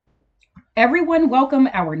Everyone, welcome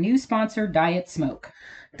our new sponsor, Diet Smoke.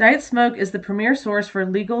 Diet Smoke is the premier source for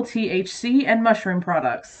legal THC and mushroom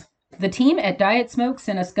products. The team at Diet Smoke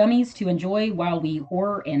sent us gummies to enjoy while we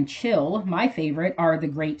horror and chill. My favorite are the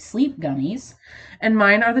Grape Sleep gummies. And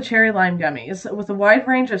mine are the Cherry Lime gummies. With a wide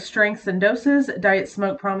range of strengths and doses, Diet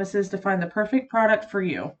Smoke promises to find the perfect product for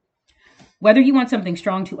you. Whether you want something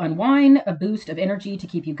strong to unwind, a boost of energy to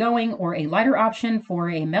keep you going, or a lighter option for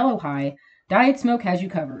a mellow high, Diet Smoke has you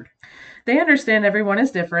covered. They understand everyone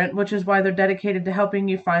is different, which is why they're dedicated to helping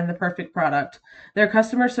you find the perfect product. Their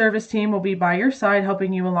customer service team will be by your side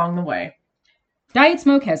helping you along the way. Diet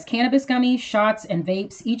Smoke has cannabis gummies, shots, and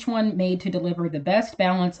vapes, each one made to deliver the best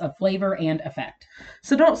balance of flavor and effect.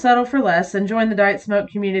 So don't settle for less and join the Diet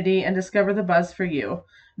Smoke community and discover the buzz for you.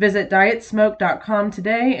 Visit dietsmoke.com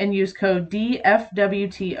today and use code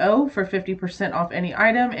DFWTO for 50% off any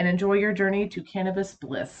item and enjoy your journey to cannabis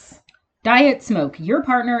bliss. Diet Smoke, your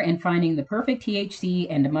partner in finding the perfect THC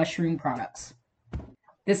and mushroom products.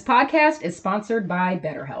 This podcast is sponsored by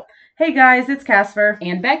BetterHelp. Hey guys, it's Casper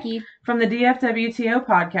and Becky from the DFWTO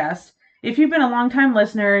podcast. If you've been a long-time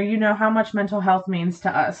listener, you know how much mental health means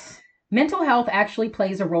to us. Mental health actually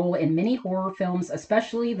plays a role in many horror films,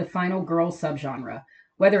 especially the final girl subgenre.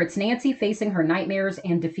 Whether it's Nancy facing her nightmares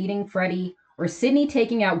and defeating Freddy, or Sydney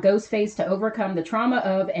taking out Ghostface to overcome the trauma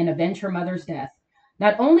of and avenge her mother's death.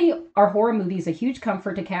 Not only are horror movies a huge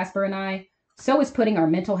comfort to Casper and I, so is putting our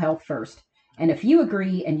mental health first. And if you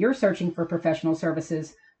agree and you're searching for professional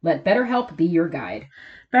services, let BetterHelp be your guide.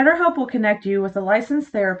 BetterHelp will connect you with a licensed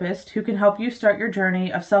therapist who can help you start your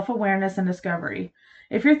journey of self-awareness and discovery.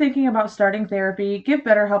 If you're thinking about starting therapy, give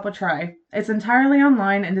BetterHelp a try. It's entirely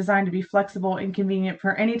online and designed to be flexible and convenient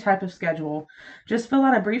for any type of schedule. Just fill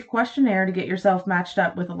out a brief questionnaire to get yourself matched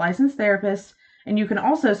up with a licensed therapist, and you can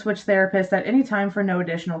also switch therapists at any time for no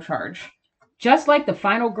additional charge. Just like the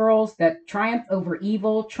final girls that triumph over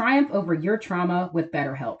evil, triumph over your trauma with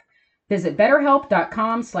BetterHelp. Visit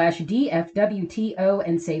BetterHelp.com/DFWTO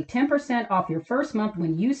and save 10% off your first month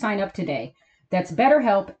when you sign up today. That's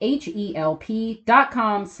BetterHelp,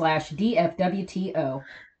 HELP.com/DFWTO.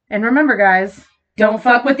 And remember, guys, don't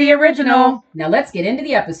fuck with the original. Now let's get into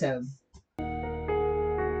the episode.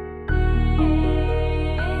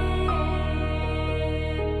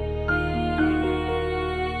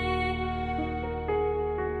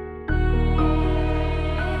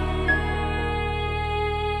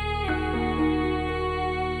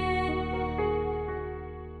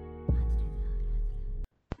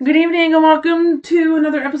 Good evening and welcome to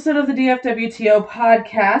another episode of the DFWTO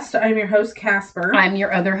podcast. I'm your host, Casper. I'm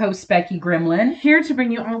your other host, Becky Gremlin. Here to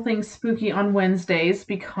bring you all things spooky on Wednesdays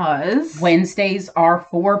because Wednesdays are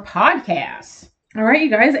for podcasts. All right, you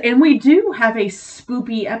guys. And we do have a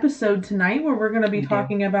spoopy episode tonight where we're going to be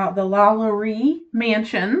talking about the LaLaurie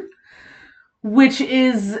Mansion, which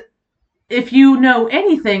is, if you know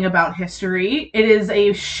anything about history, it is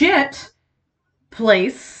a shit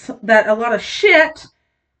place that a lot of shit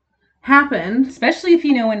happened. Especially if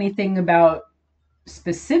you know anything about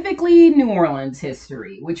specifically New Orleans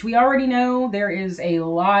history, which we already know there is a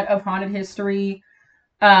lot of haunted history.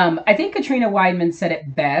 I think Katrina Weidman said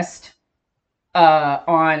it best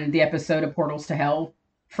on the episode of Portals to Hell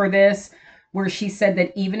for this, where she said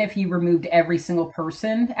that even if you removed every single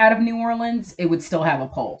person out of New Orleans, it would still have a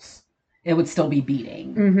pulse. It would still be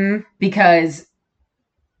beating. Mm-hmm. Because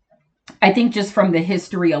I think just from the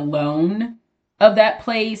history alone of that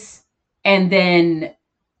place, and then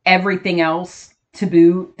everything else to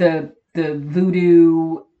boot, the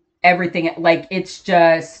voodoo, everything, like, it's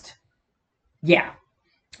just, yeah.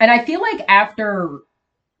 And I feel like after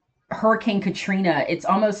Hurricane Katrina, it's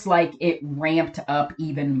almost like it ramped up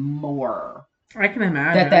even more. I can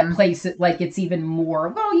imagine. That place, like, it's even more,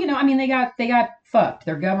 well, you know, I mean, they got fucked.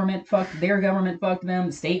 Their government fucked them,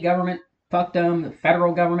 the state government fucked them, the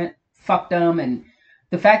federal government fucked them, and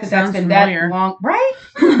the fact that that's been familiar. That long, right?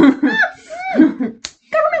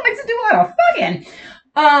 Government likes to do a lot of fucking.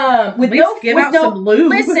 Some lube.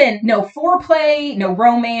 Listen, no foreplay, no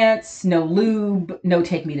romance, no lube, no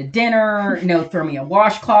take me to dinner, no throw me a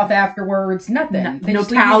washcloth afterwards, nothing. No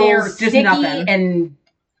towels, just nothing. And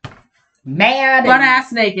mad. Butt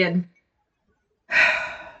ass naked.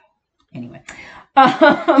 Anyway.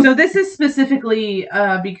 So this is specifically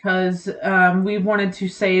because we wanted to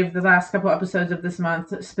save the last couple episodes of this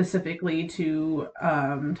month specifically to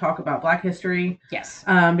talk about Black history. Yes.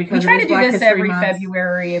 Because we try to do Black this History every Month.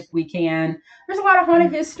 February if we can. There's a lot of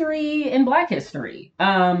haunted history in Black history.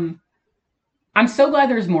 I'm so glad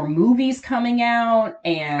there's more movies coming out,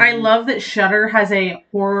 and I love that Shudder has a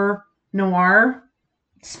horror noir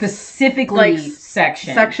specifically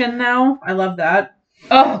section now. I love that.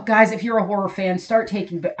 Oh, guys, if you're a horror fan, start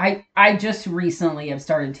taking. But I just recently have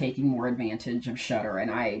started taking more advantage of Shudder,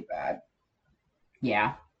 and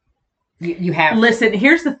yeah, you have to. Listen,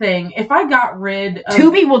 here's the thing. If I got rid of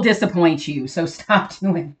Tubi will disappoint you, so stop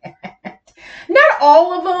doing that. Not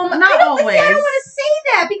all of them. Not always. I don't want to say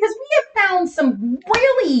that because we have found some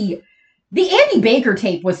really. The Andy Baker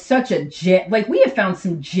tape was such a gem. Like, we have found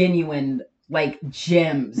some genuine, like,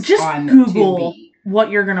 gems just on Google Tubi.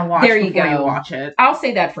 What you're gonna watch There you before go. you watch it. I'll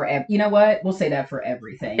say that for you know what? We'll say that for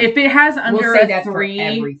everything. If it has under we'll say a that 3, for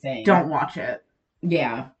everything. don't watch it.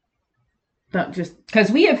 Yeah. Don't just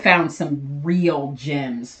because we have found some real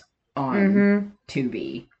gems on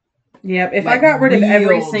Tubi. Yep. If Like, I got rid of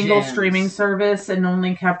every real single gems. streaming service and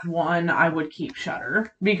only kept one, I would keep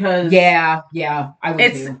Shudder because Yeah, I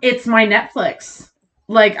would too. It's my Netflix.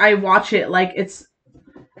 Like, I watch it like it's.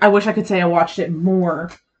 I wish I could say I watched it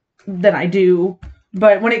more than I do,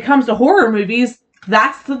 but when it comes to horror movies,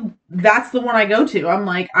 that's the one I go to. I'm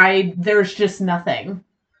like, there's just nothing.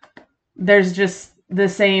 There's just the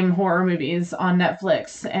same horror movies on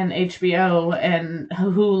Netflix and HBO and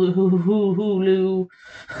Hulu.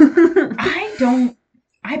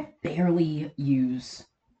 I barely use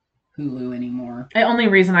Hulu anymore. The only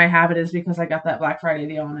reason I have it is because I got that Black Friday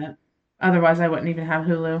deal on it. Otherwise, I wouldn't even have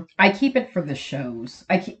Hulu. I keep it for the shows.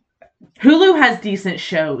 Hulu has decent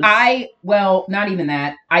shows. Well, not even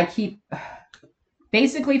that. I keep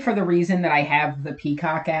basically for the reason that I have the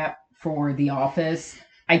Peacock app for The Office.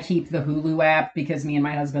 I keep the Hulu app because me and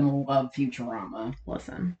my husband love Futurama.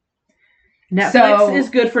 Listen, Netflix is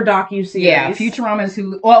good for docuseries. Yeah, Futurama is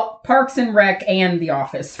Hulu. Well, Parks and Rec and The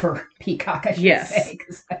Office for Peacock, I should say.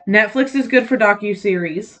 Netflix is good for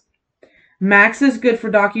docuseries. Max is good for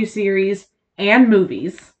docuseries and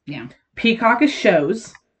movies. Yeah. Peacock is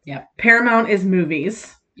shows. Yeah. Paramount is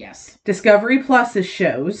movies. Yes. Discovery Plus is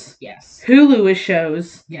shows. Yes. Hulu is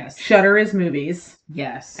shows. Yes. Shudder is movies.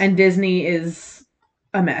 Yes. And Disney is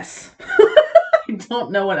a mess. I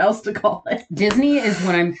don't know what else to call it. Disney is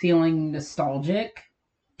when I'm feeling nostalgic.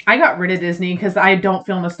 I got rid of Disney because I don't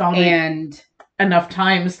feel nostalgic and enough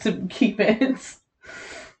times to keep it.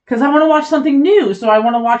 Because I want to watch something new, so I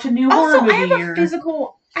want to watch a new horror movie. Also, I have a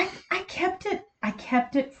physical. I kept it. I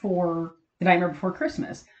kept it for The Nightmare Before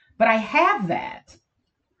Christmas, but I have that.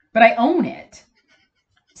 But I own it,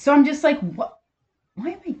 so I'm just like, what? Why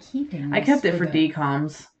am I keeping this? I kept it for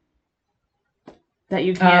DComs that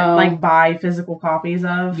you can't buy physical copies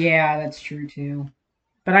of. Yeah, that's true too.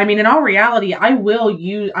 But I mean, in all reality, I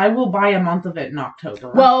will buy a month of it in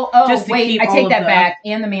October. Well, I take that back.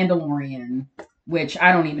 And The Mandalorian, which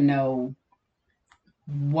I don't even know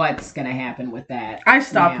what's going to happen with that. I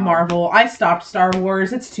stopped Marvel. I stopped Star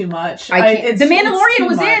Wars. It's too much. The Mandalorian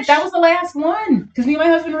was it. That was the last one. Because me and my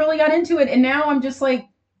husband really got into it. And now I'm just like,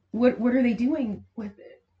 what are they doing with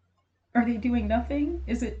it? Are they doing nothing?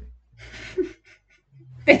 Is it...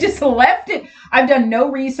 They just left it. I've done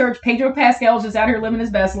no research. Pedro Pascal's just out here living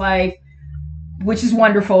his best life, which is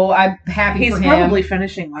wonderful. I'm happy for him. He's probably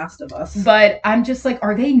finishing Last of Us. But I'm just like,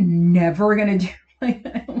 are they never going to do... Like,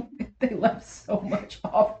 I don't think they left so much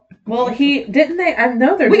off. Well, we got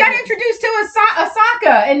introduced to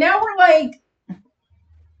Asaka, and now we're like...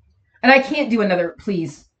 And I can't do another...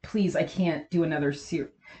 Please, I can't do another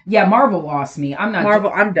series. Yeah, Marvel lost me. I'm not...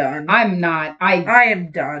 Marvel, I'm done. I'm not. I am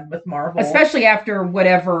done with Marvel. Especially after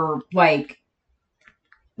whatever, like...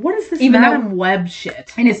 What is this Madam Web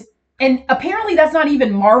shit? And apparently that's not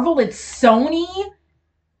even Marvel, it's Sony.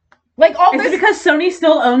 Like, all Is it because Sony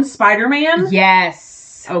still owns Spider-Man?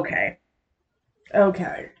 Yes. Okay.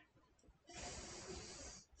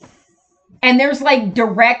 And there's like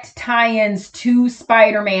direct tie-ins to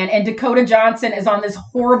Spider-Man, and Dakota Johnson is on this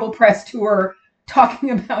horrible press tour talking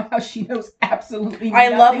about how she knows absolutely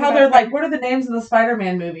nothing. I love how they're like, what are the names of the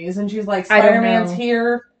Spider-Man movies? And she's like, Spider-Man's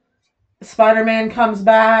here. Spider-Man comes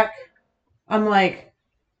back. I'm like,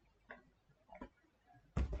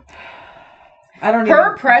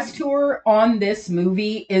 Her press tour on this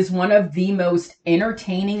movie is one of the most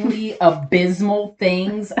entertainingly abysmal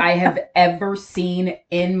things I have ever seen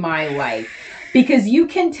in my life. Because you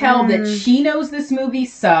can tell that she knows this movie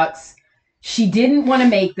sucks. She didn't want to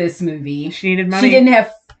make this movie. She needed money. She didn't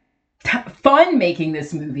have fun making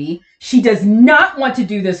this movie. She does not want to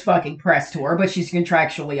do this fucking press tour, but she's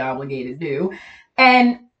contractually obligated to.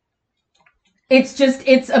 And it's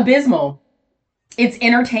abysmal. It's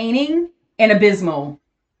entertaining and abysmal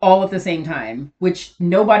all at the same time, which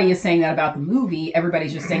nobody is saying that about the movie.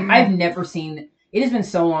 Everybody's just saying, I've never seen, it has been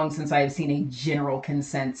so long since I have seen a general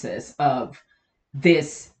consensus of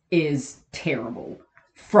this is terrible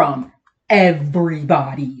from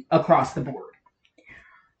everybody across the board.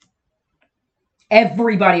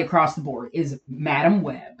 everybody across the board is Madam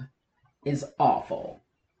Web is awful.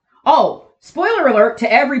 Oh, spoiler alert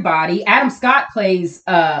to everybody. Adam Scott plays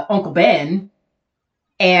Uncle Ben,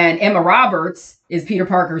 and Emma Roberts is Peter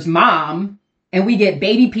Parker's mom, and we get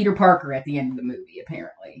baby Peter Parker at the end of the movie,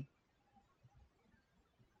 apparently.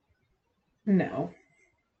 No.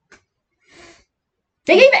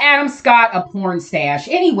 They gave Adam Scott a porn stash.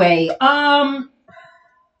 Anyway, I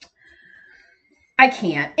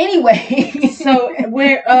can't. Anyway. So,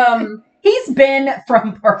 we're, he's Ben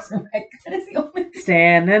from Parks and Rec. That is the only...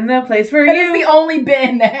 Stand in the place where That you... is the only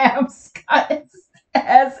Ben that Adam Scott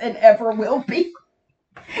has and ever will be.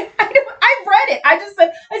 I read it. I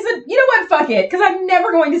said, you know what? Fuck it. Because I'm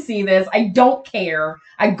never going to see this. I don't care.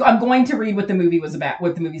 I'm going to read what the movie was about,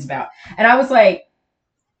 what the movie's about. And I was like,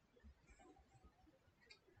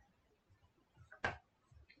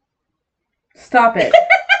 stop it.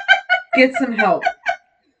 Get some help.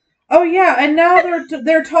 Oh yeah, and now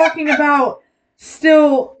they're talking about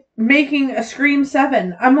still making a Scream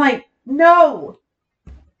 7. I'm like, no,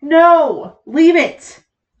 leave it,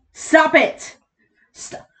 stop it.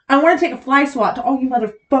 Stop. I want to take a fly swat to all you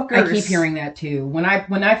motherfuckers. I keep hearing that too. When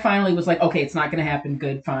I finally was like, okay, it's not going to happen.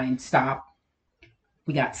 Good, fine, stop.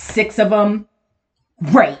 We got 6 of them.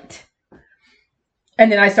 Great.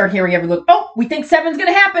 And then I start hearing every look. Oh, we think 7's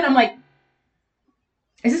going to happen. I'm like,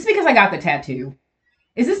 is this because I got the tattoo?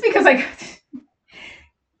 Is this because I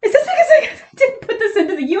didn't put this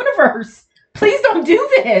into the universe? Please don't do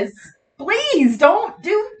this. Please don't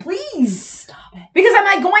do. Please stop it. Because am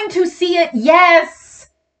I going to see it? Yes.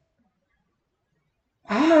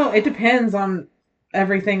 I don't know. It depends on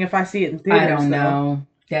everything. If I see it in theaters, I don't know.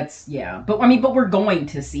 That's but we're going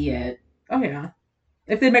to see it. Oh yeah.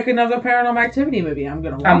 If they make another Paranormal Activity movie, I'm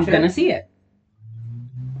gonna watch it. I'm gonna see it.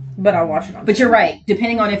 But I'll watch it on. But you're right.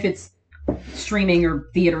 Depending on if it's streaming or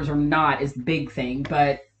theaters or not is the big thing.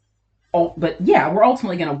 But yeah, we're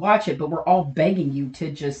ultimately going to watch it. But we're all begging you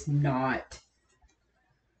to just not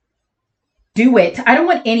do it. I don't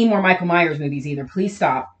want any more Michael Myers movies either. Please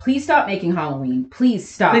stop. Please stop making Halloween. Please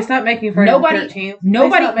stop. Please stop making Friday the 13th.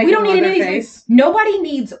 Nobody. We don't need any. Nobody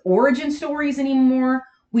needs origin stories anymore.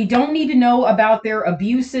 We don't need to know about their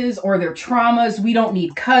abuses or their traumas. We don't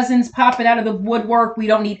need cousins popping out of the woodwork. We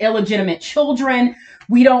don't need illegitimate children.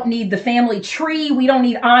 We don't need the family tree. We don't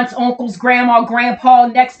need aunts, uncles, grandma, grandpa,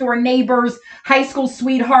 next door neighbors, high school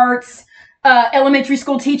sweethearts, elementary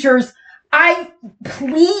school teachers.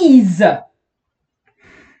 Please.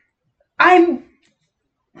 Can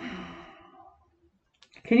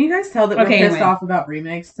you guys tell that we're pissed off about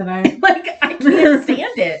remakes today? Like, I can't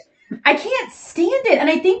stand it. I can't stand it. And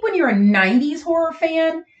I think when you're a 90s horror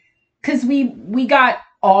fan, because we got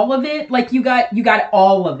all of it, like you got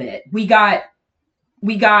all of it. We got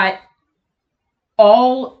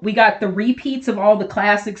the repeats of all the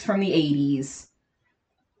classics from the 80s.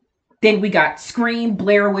 Then we got Scream,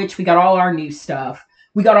 Blair Witch, we got all our new stuff.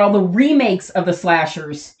 We got all the remakes of the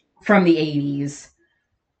slashers from the 80s.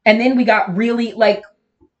 And then we got really, like,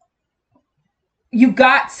 you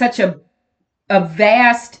got such a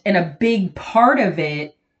vast and a big part of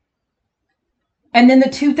it. And then the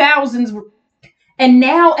 2000s were, and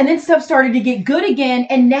then stuff started to get good again.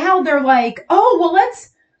 And now they're like, oh, well,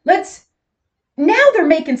 let's, now they're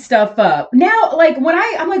making stuff up. Now, like,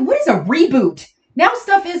 I'm like, what is a reboot? Now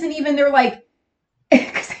stuff isn't even, they're like,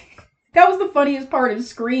 that was the funniest part of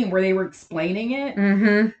Scream where they were explaining it.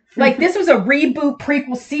 Mm-hmm. Like, this was a reboot,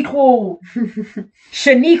 prequel, sequel,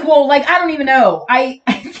 shaniquel. Like, I don't even know. I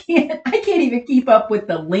can't even keep up with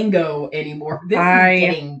the lingo anymore. This is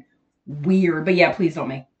getting weird. But yeah, please don't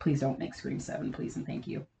make Scream 7, please and thank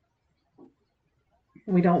you.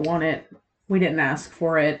 We don't want it. We didn't ask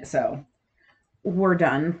for it, so we're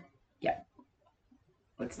done. Yeah.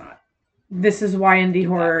 Let's not. This is why indie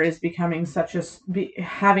horror is becoming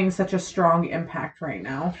having such a strong impact right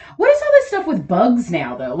now. What is all this stuff with bugs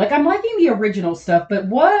now, though? Like, I'm liking the original stuff, but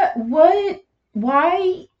why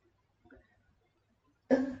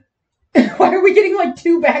are we getting like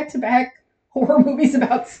 2 back-to-back horror movies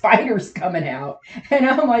about spiders coming out? And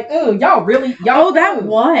I'm like, ooh, that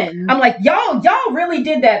one. I'm like, y'all really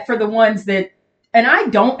did that for the ones that, and I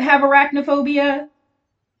don't have arachnophobia,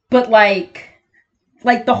 but like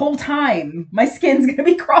the whole time, my skin's gonna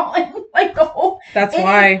be crawling. Like the whole. That's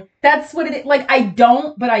why. That's what it is. Like, I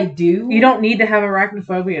don't, but I do. You don't need to have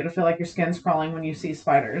arachnophobia to feel like your skin's crawling when you see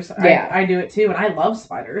spiders. Yeah. I do it too, and I love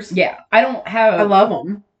spiders. Yeah. I love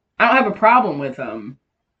them. I don't have a problem with them.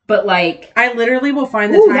 But like. I literally will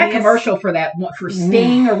find the tiniest. That commercial for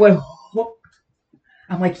Sting or what.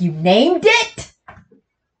 I'm like, you named it?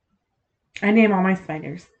 I name all my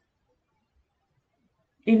spiders.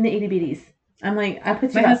 Even the itty bitties. I'm like, I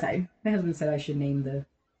put My you hus- outside. My husband said I should name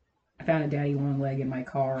I found a daddy long leg in my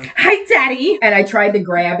car. Hi, Daddy. And I tried to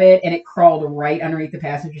grab it, and it crawled right underneath the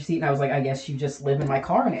passenger seat. And I was like, I guess you just live in my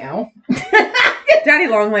car now. Daddy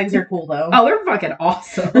long legs are cool, though. Oh, they're fucking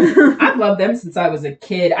awesome. I've loved them since I was a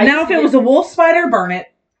kid. Now, if it was a wolf spider, burn it.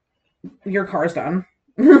 Your car's done.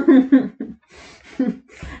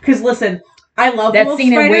 Because listen, I love that wolf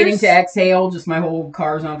scene spiders. in Waiting to Exhale, just my whole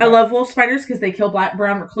car's on fire. I love wolf spiders because they kill black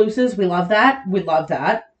brown recluses. We love that. We love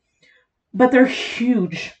that. But they're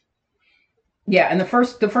huge. Yeah, and the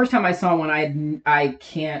first time I saw one, I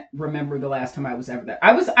can't remember the last time I was ever there.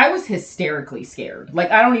 I was hysterically scared.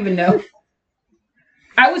 Like, I don't even know.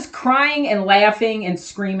 I was crying and laughing and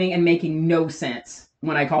screaming and making no sense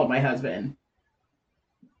when I called my husband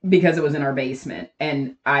because it was in our basement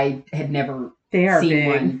and I had never seen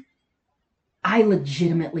one. I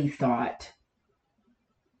legitimately thought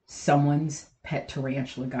someone's pet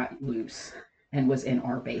tarantula got loose and was in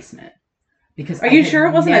our basement. Because are you sure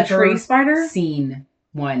it wasn't a tree spider? Seen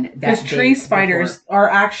one that because tree spiders are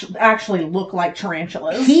actually look like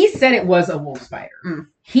tarantulas. He said it was a wolf spider.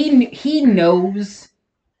 He knows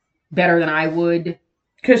better than I would.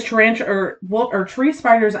 Because tarantula or tree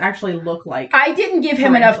spiders actually look like. I didn't give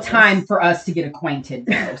him enough time for us to get acquainted,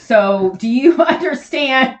 though. So, do you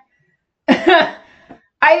understand?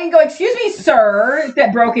 I didn't go, excuse me, sir,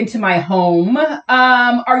 that broke into my home.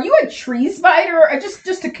 Are you a tree spider?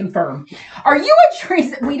 Just to confirm. Are you a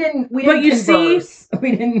tree? We didn't But you converse.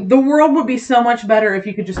 We didn't. The world would be so much better if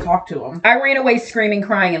you could just talk to them. I ran away screaming,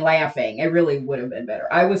 crying, and laughing. It really would have been better.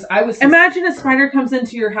 I was. Imagine a spider comes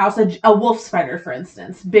into your house, a wolf spider, for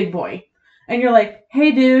instance, big boy, and you're like,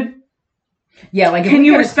 "Hey, dude." Yeah, like can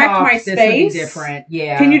you respect my space? This would be different.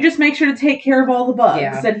 Yeah. Can you just make sure to take care of all the bugs?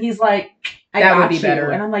 Yeah. And he's like, that would be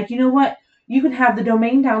better. And I'm like, you know what? You can have the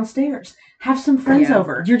domain downstairs. Have some friends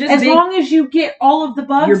over. You're just as long as you get all of the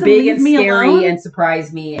bugs. You're big and scary alone. and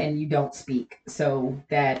surprise me, and you don't speak. So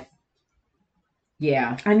that,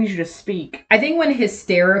 yeah, I need you to speak. I think when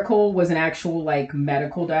hysterical was an actual like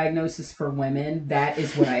medical diagnosis for women, that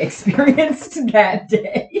is what I experienced that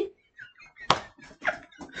day.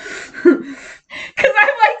 Because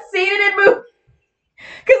I'm like seeing it in movies.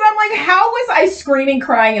 Because I'm like, how was I screaming,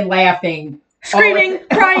 crying, and laughing? Crying,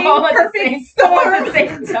 perfect storm. All at the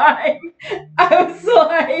same time. I was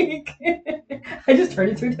like, I just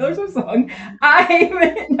turned into a Taylor Swift song.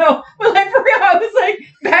 No, but like for real, I was like,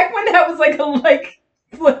 back when that was like a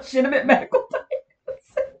legitimate medical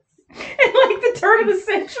diagnosis. And like the turn of the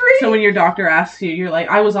century. So when your doctor asks you, you're like,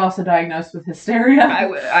 I was also diagnosed with hysteria.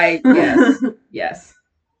 Yes.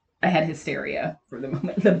 I had hysteria for the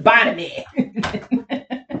moment. Lobotomy.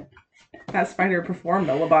 That spider performed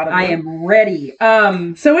a lobotomy. I am ready.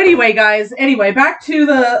 So anyway, guys. Back to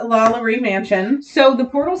the LaLaurie Mansion. So the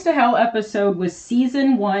Portals to Hell episode was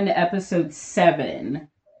season 1, episode 7.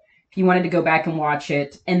 If you wanted to go back and watch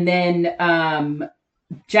it. And then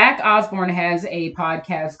Jack Osborne has a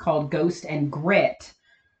podcast called Ghost and Grit,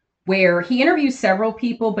 where he interviews several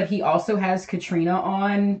people, but he also has Katrina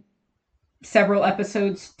on several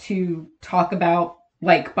episodes to talk about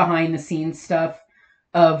like behind the scenes stuff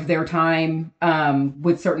of their time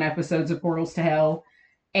with certain episodes of Portals to Hell.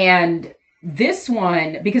 And this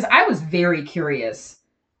one, because I was very curious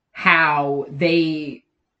how they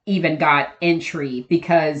even got entry,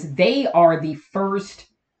 because they are the first,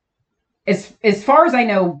 as far as I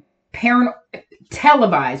know,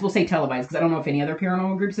 televised, we'll say televised, because I don't know if any other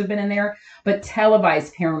paranormal groups have been in there, but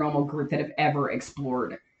televised paranormal group that have ever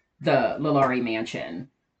explored the LaLaurie Mansion.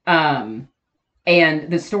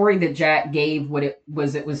 And the story that Jack gave, it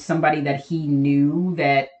was somebody that he knew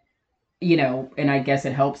that, you know, and I guess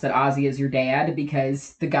it helps that Ozzy is your dad,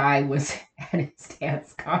 because the guy was at his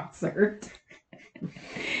dad's concert.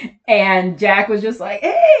 And Jack was just like,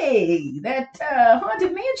 hey, that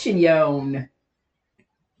haunted mansion you own.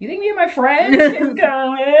 You think me and my friend can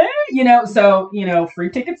go in? You know, so, you know, free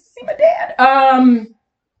tickets to see my dad.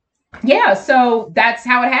 Yeah, so that's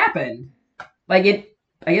how it happened. Like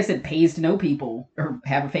I guess it pays to know people or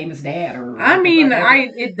have a famous dad or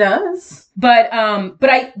it does.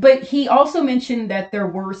 But he also mentioned that there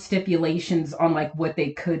were stipulations on like what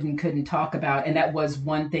they could and couldn't talk about, and that was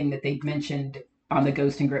one thing that they mentioned on the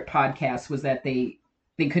Ghost and Grit podcast, was that they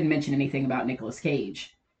couldn't mention anything about Nicolas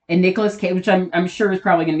Cage. And Nicolas Cage, which I'm sure is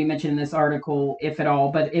probably going to be mentioned in this article, if at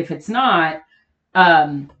all, but if it's not,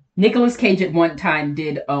 Nicolas Cage at one time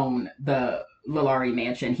did own the LaLaurie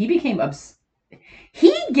Mansion. He became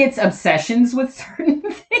he gets obsessions with certain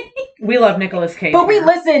things. We love Nicolas Cage. But we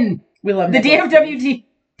listen. We love the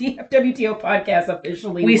DFWTO podcast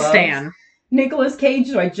officially. We stan Nicolas Cage,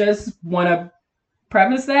 so I just want to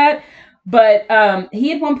premise that. But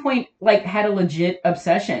he at one point like had a legit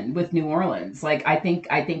obsession with New Orleans. Like I think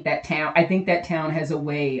that town has a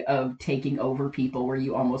way of taking over people where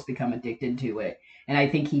you almost become addicted to it. And I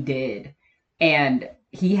think he did. And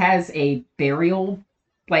he has a burial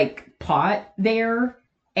like plot there,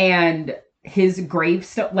 and his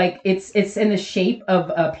gravestone, like it's in the shape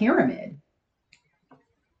of a pyramid.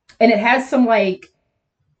 And it has some like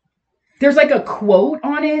there's like a quote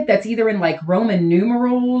on it that's either in like Roman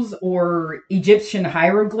numerals or Egyptian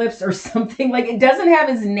hieroglyphs or something. Like it doesn't have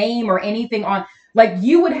his name or anything on. Like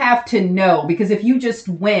you would have to know, because if you just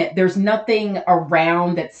went, there's nothing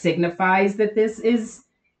around that signifies that this is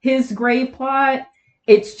his grave plot.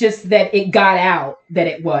 It's just that it got out that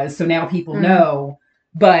it was. So now people know.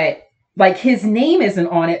 But like his name isn't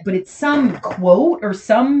on it, but it's some quote or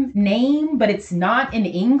some name, but it's not in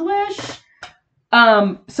English.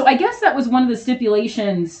 So I guess that was one of the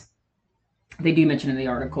stipulations they do mention in the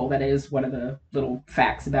article. That is one of the little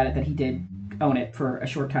facts about it, that he did own it for a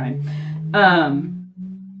short time.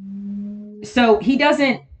 So he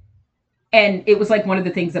doesn't, and it was like one of the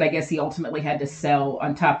things that I guess he ultimately had to sell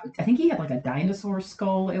on top. I think he had like a dinosaur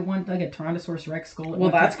skull at one, like a Tyrannosaurus Rex skull.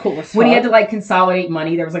 Well, that's cool as fuck. When he had to like consolidate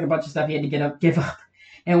money, there was like a bunch of stuff he had to give up.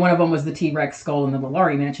 And one of them was the T-Rex skull in the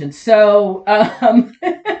LaLaurie Mansion. So,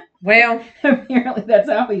 well, apparently that's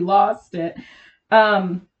how he lost it.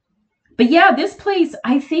 But yeah, this place,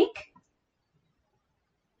 I think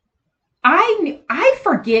I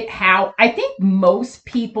forget how. I think most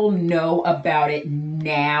people know about it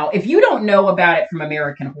now. If you don't know about it from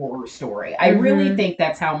American Horror Story, I really think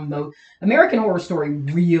that's how American Horror Story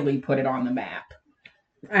really put it on the map.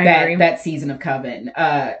 I agree. That season of Coven.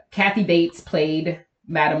 Kathy Bates played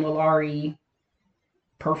Madame LaLaurie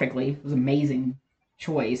perfectly. It was amazing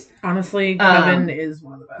choice. Honestly, Coven is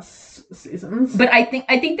one of the best seasons. But I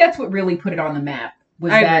think that's what really put it on the map.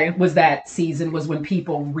 Was that season was when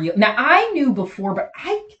people now I knew before, but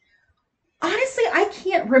I honestly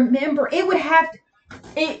can't remember. It would have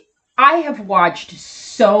I have watched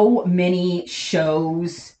so many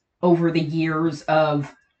shows over the years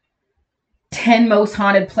of 10 most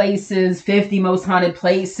haunted places, 50 most haunted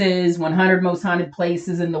places, 100 most haunted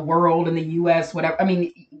places in the world, in the US, whatever. I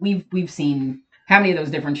mean, we've seen how many of those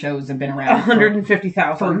different shows have been around?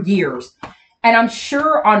 150,000 for years. And I'm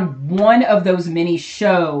sure on one of those many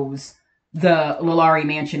shows, the LaLaurie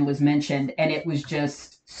Mansion was mentioned, and it was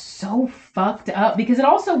just so fucked up because it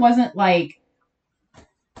also wasn't like,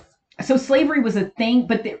 so slavery was a thing,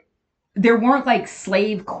 but there weren't like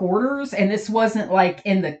slave quarters, and this wasn't like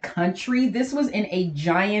in the country. This was in a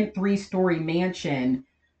giant 3-story mansion,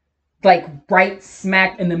 like right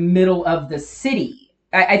smack in the middle of the city.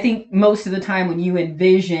 I think most of the time when you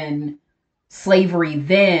envision slavery,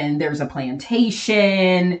 then there's a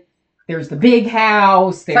plantation, there's the big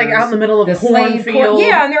house, there's it's like out in the middle of the cornfield.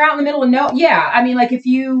 Yeah, and they're out in the middle of I mean, like if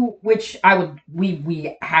you, which I would,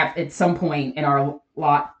 we have at some point in our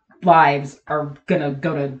lives are gonna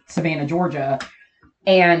go to Savannah, Georgia,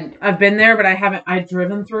 and I've been there, but I haven't. I've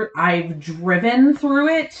driven through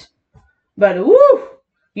it, but woo,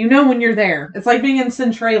 you know when you're there, it's like being in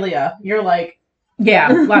Centralia. You're like,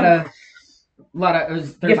 yeah, a lot of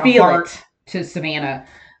there's you feel a heart it to Savannah.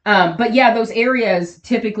 But yeah, those areas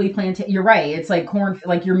typically you're right. It's like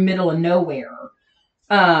like you're middle of nowhere.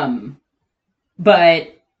 But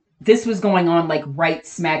this was going on like right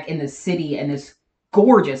smack in the city in this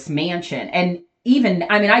gorgeous mansion. And even,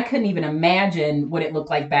 I mean, I couldn't even imagine what it looked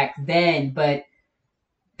like back then, but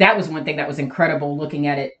that was one thing that was incredible looking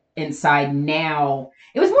at it inside now.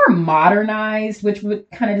 It was more modernized, which would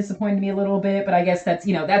kind of disappoint me a little bit, but I guess that's,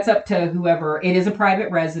 that's up to whoever. It is a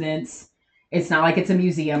private residence. It's not like it's a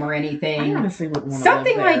museum or anything. I honestly wouldn't want to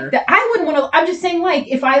something live there. Like that. I wouldn't want to. I'm just saying, like,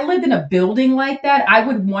 if I lived in a building like that, I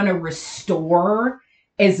would want to restore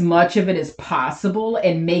as much of it as possible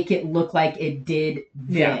and make it look like it did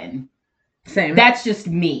then. Yeah. Same. That's just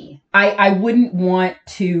me. I wouldn't want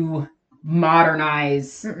to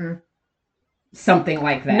modernize something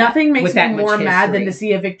like that. Nothing makes me more mad than to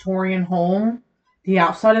see a Victorian home. The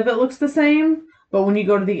outside of it looks the same, but when you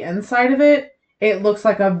go to the inside of it, it looks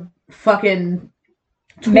like a fucking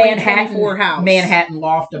Manhattan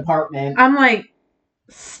loft apartment. I'm like,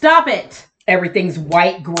 stop it. Everything's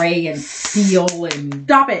white, gray, and steel, and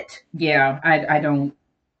stop it. Yeah, I don't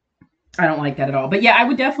like that at all. But yeah, I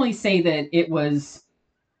would definitely say that it was,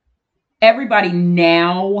 everybody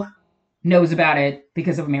now knows about it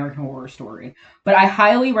because of American Horror Story. But I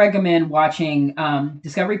highly recommend watching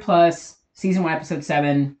Discovery Plus season 1, episode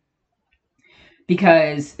 7,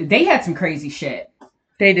 because they had some crazy shit.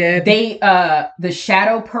 They did. The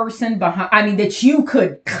shadow person behind, I mean, that you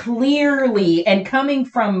could clearly, and coming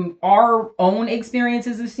from our own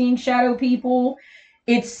experiences of seeing shadow people,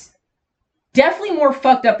 it's definitely more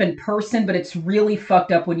fucked up in person, but it's really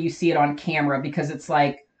fucked up when you see it on camera, because it's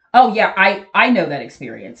like, oh yeah, I know that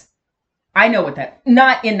experience. I know what that,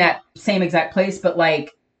 not in that same exact place, but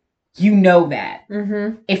like, you know that.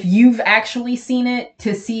 Mm-hmm. If you've actually seen it,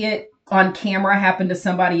 to see it on camera happen to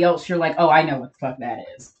somebody else, you're like, oh, I know what the fuck that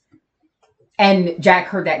is. And Jack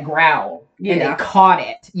heard that growl, and they caught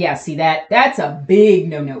it. Yeah, see, that's a big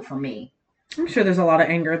no-no for me. I'm sure there's a lot of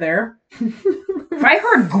anger there. If I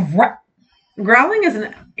heard growling is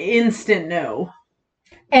an instant no.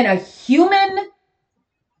 And a human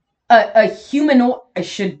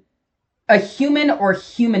or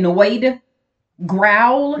humanoid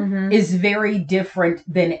growl is very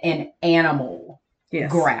different than an animal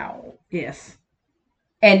growl. Yes.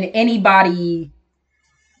 And anybody,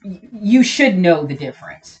 you should know the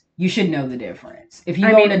difference. You should know the difference. If you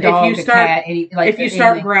own a dog, a cat, if you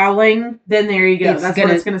start growling, then there you go. That's what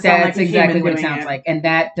it's going to sound like. That's exactly what it sounds like. And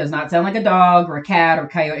that does not sound like a dog or a cat or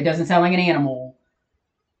coyote. It doesn't sound like an animal.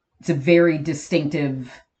 It's a very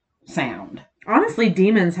distinctive sound. Honestly,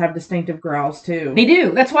 demons have distinctive growls too. They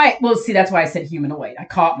do. That's why. Well, see, that's why I said humanoid. I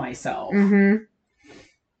caught myself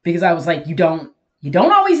because I was like, you don't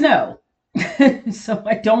always know. So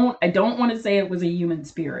I don't want to say it was a human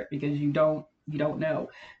spirit, because you don't know.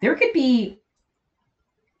 There could be.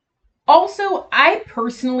 Also, I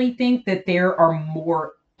personally think that there are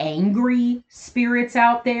more angry spirits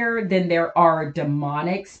out there than there are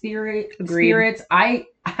demonic spirits. I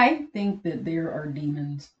think that there are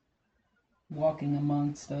demons walking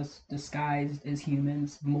amongst us disguised as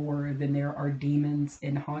humans more than there are demons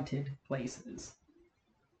in haunted places.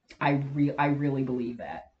 I really believe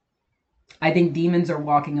that. I think demons are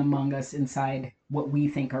walking among us inside what we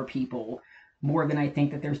think are people more than I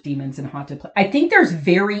think that there's demons in haunted places. I think there's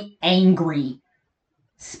very angry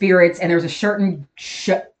spirits, and there's a certain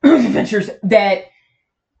adventures that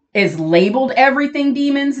is labeled everything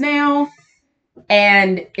demons now.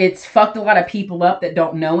 And it's fucked a lot of people up that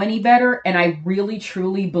don't know any better. And I really,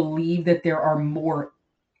 truly believe that there are more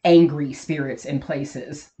angry spirits in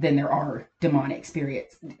places than there are demonic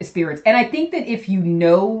spirits. And I think that if you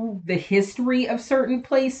know the history of certain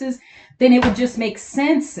places, then it would just make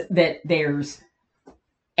sense that there's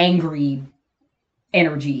angry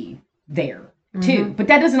energy there too. But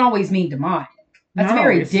that doesn't always mean demonic. That's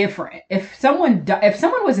very different. If someone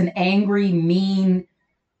was an angry, mean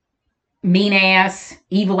ass,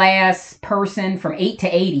 evil ass person from 8 to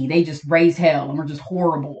 80, they just raised hell and were just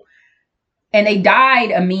horrible, and they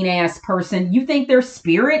died a mean ass person, you think their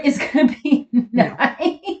spirit is gonna be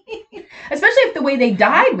nice? Especially if the way they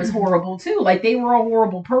died was horrible too. Like they were a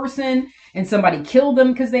horrible person and somebody killed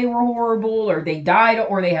them because they were horrible, or they died,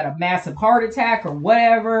 or they had a massive heart attack or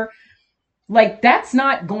whatever. Like, that's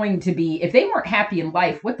not going to be, if they weren't happy in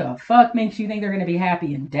life, what the fuck makes you think they're going to be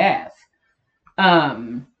happy in death?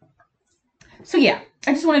 So yeah,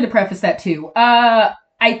 I just wanted to preface that too.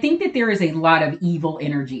 I think that there is a lot of evil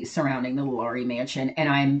energy surrounding the LaLaurie Mansion,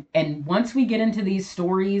 and once we get into these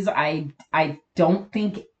stories, I don't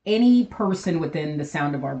think any person within the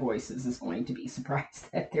sound of our voices is going to be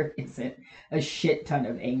surprised that there isn't a shit ton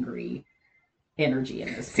of angry energy in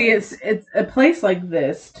this place. See, it's a place like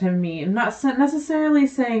this, to me, I'm not necessarily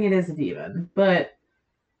saying it is a demon, but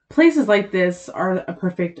places like this are a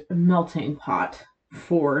perfect melting pot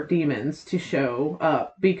for demons to show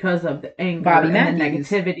up because of the anger and the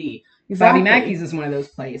negativity. Exactly. Bobby Mackey's is one of those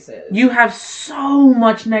places. You have so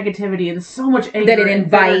much negativity and so much anger that it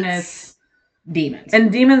invites demons. And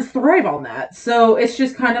demons thrive on that. So it's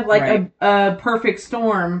just kind of like a perfect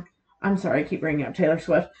storm. I'm sorry, I keep bringing up Taylor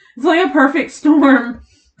Swift. It's like a perfect storm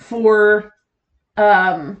for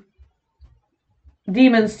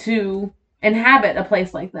demons to inhabit a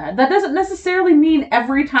place like that. That doesn't necessarily mean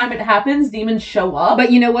every time it happens, demons show up.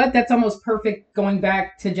 But you know what? That's almost perfect, going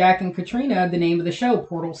back to Jack and Katrina, the name of the show,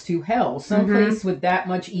 Portals to Hell. Some place with that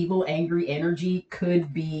much evil, angry energy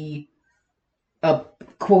could be a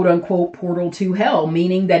quote-unquote portal to hell,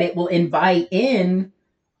 meaning that it will invite in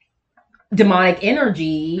demonic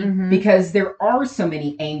energy because there are so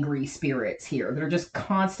many angry spirits here that are just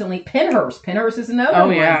constantly... Penhurst is another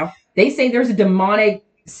one. Yeah. They say there's a demonic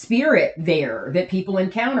spirit there that people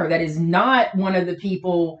encounter that is not one of the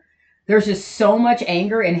people. There's just so much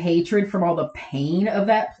anger and hatred from all the pain of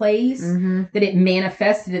that place that it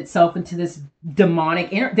manifested itself into this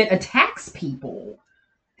demonic that attacks people,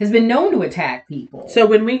 has been known to attack people. So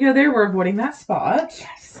when we go there, we're avoiding that spot.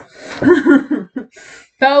 Yes.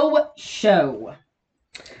 Faux show.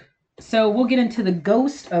 So we'll get into the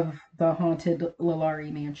ghost of the haunted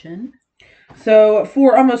LaLaurie Mansion. So,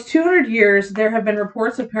 for almost 200 years, there have been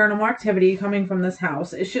reports of paranormal activity coming from this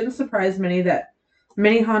house. It shouldn't surprise many that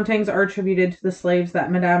many hauntings are attributed to the slaves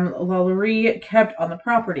that Madame LaLaurie kept on the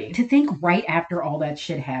property. To think right after all that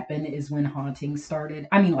shit happened is when hauntings started.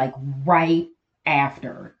 I mean, like right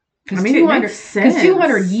after. I mean, it makes sense. Because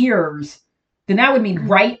 200 years, then that would mean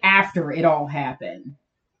right after it all happened.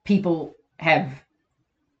 People have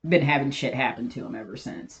been having shit happen to them ever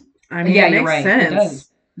since. I mean, yeah, it makes sense.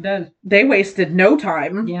 It does. They wasted no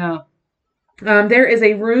time. Yeah. There is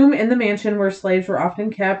a room in the mansion where slaves were often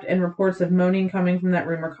kept, and reports of moaning coming from that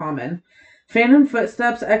room are common. Phantom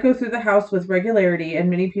footsteps echo through the house with regularity, and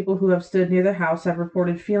many people who have stood near the house have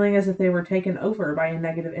reported feeling as if they were taken over by a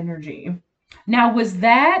negative energy. Now, was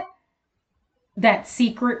that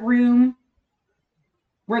secret room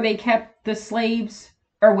where they kept the slaves?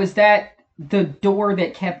 Or was that the door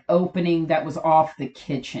that kept opening that was off the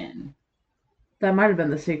kitchen? That might have been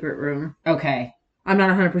the secret room. Okay. I'm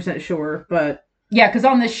not 100% sure, but... Yeah, because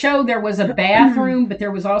on the show there was a bathroom, but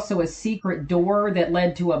there was also a secret door that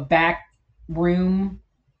led to a back room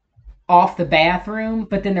off the bathroom.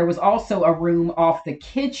 But then there was also a room off the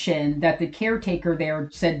kitchen that the caretaker there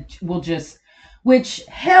said will just... Which,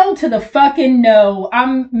 hell to the fucking no.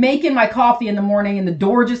 I'm making my coffee in the morning and the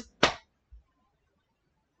door just...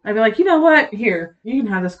 I'd be like, you know what? Here, you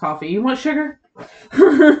can have this coffee. You want sugar?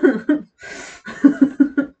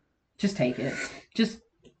 Just take it.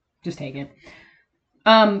 Just take it.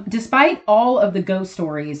 Despite all of the ghost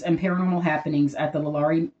stories and paranormal happenings at the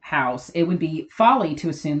LaLaurie house, it would be folly to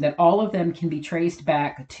assume that all of them can be traced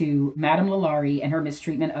back to Madame LaLaurie and her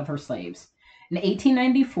mistreatment of her slaves. In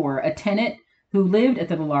 1894, a tenant who lived at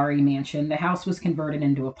the LaLaurie Mansion, the house was converted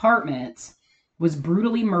into apartments, was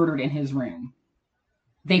brutally murdered in his room.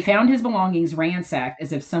 They found his belongings ransacked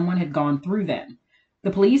as if someone had gone through them.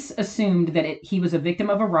 The police assumed that he was a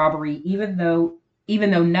victim of a robbery, even though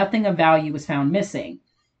nothing of value was found missing.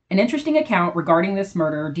 An interesting account regarding this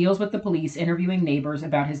murder deals with the police interviewing neighbors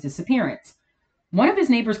about his disappearance. One of his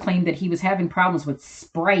neighbors claimed that he was having problems with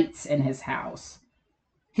sprites in his house.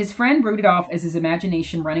 His friend wrote it off as his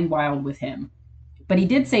imagination running wild with him. But he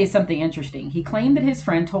did say something interesting. He claimed that his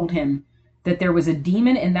friend told him that there was a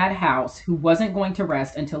demon in that house who wasn't going to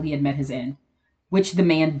rest until he had met his end, which the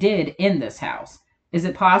man did in this house. Is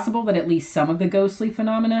it possible that at least some of the ghostly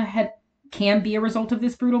phenomena can be a result of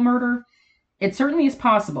this brutal murder? It certainly is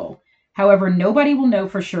possible. However, nobody will know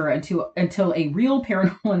for sure until a real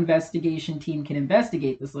paranormal investigation team can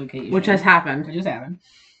investigate this location. Which has happened.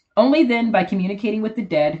 Only then, by communicating with the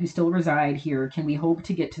dead who still reside here, can we hope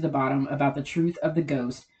to get to the bottom about the truth of the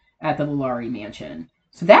ghost at the LaLaurie Mansion.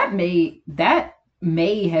 So that may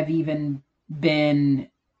have even been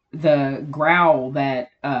the growl that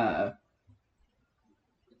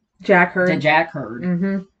Jack heard.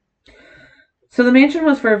 Mm-hmm. So the mansion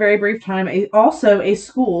was for a very brief time also a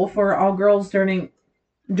school for all girls during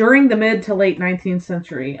the mid to late 19th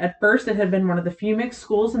century. At first, it had been one of the few mixed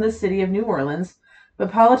schools in the city of New Orleans,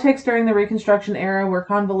 but politics during the Reconstruction era were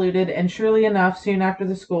convoluted, and surely enough, soon after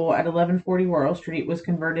the school at 1140 Royal Street was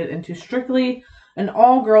converted into strictly an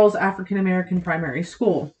all-girls African-American primary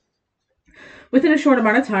school. Within a short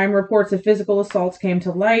amount of time, reports of physical assaults came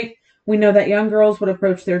to light. We know that young girls would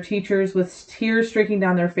approach their teachers with tears streaking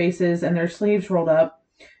down their faces and their sleeves rolled up,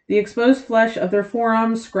 the exposed flesh of their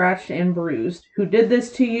forearms scratched and bruised. Who did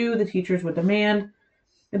this to you? The teachers would demand.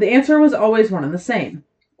 The answer was always one and the same,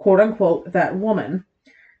 quote unquote, that woman.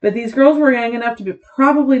 But these girls were young enough to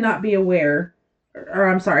probably not aware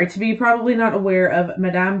of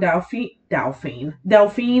Madame Delphine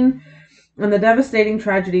and the devastating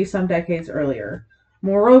tragedy some decades earlier.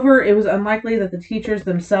 Moreover, it was unlikely that the teachers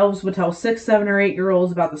themselves would tell 6, 7, or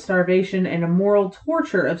 8-year-olds about the starvation and immoral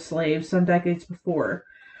torture of slaves some decades before.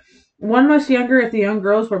 One must wonder if the young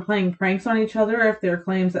girls were playing pranks on each other, or if their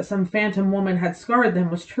claims that some phantom woman had scarred them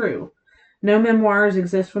was true. No memoirs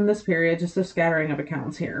exist from this period, just a scattering of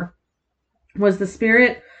accounts here. Was the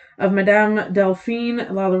spirit of Madame Delphine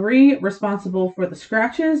LaLaurie responsible for the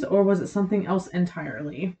scratches, or was it something else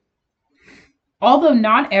entirely? Although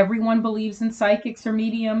not everyone believes in psychics or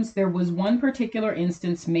mediums, there was one particular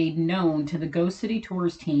instance made known to the Ghost City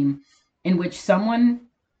Tours team in which someone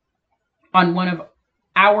on one of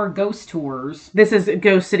our ghost tours... This is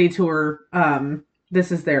Ghost City Tour.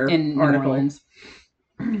 This is their in article. New Orleans.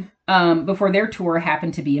 Before their tour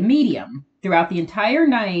happened to be a medium. Throughout the entire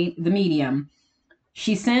night, the medium,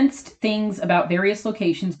 she sensed things about various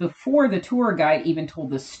locations before the tour guide even told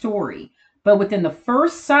the story. But within the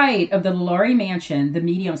first sight of the LaLaurie Mansion, the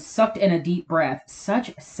medium sucked in a deep breath.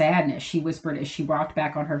 Such sadness, she whispered as she rocked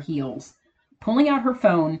back on her heels. Pulling out her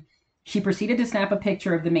phone, she proceeded to snap a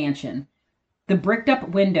picture of the mansion. The bricked up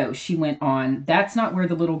window, she went on, that's not where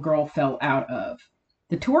the little girl fell out of.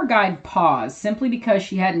 The tour guide paused, simply because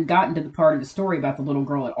she hadn't gotten to the part of the story about the little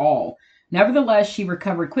girl at all. Nevertheless, she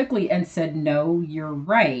recovered quickly and said, "No, you're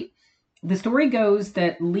right. The story goes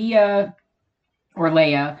that Leia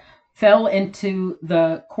fell into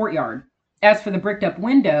the courtyard. As for the bricked up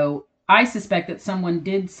window, I suspect that someone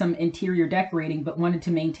did some interior decorating but wanted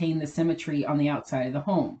to maintain the symmetry on the outside of the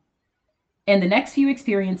home. In the next few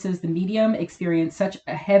experiences, the medium experienced such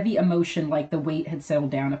a heavy emotion like the weight had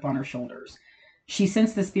settled down upon her shoulders. She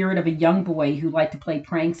sensed the spirit of a young boy who liked to play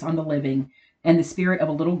pranks on the living and the spirit of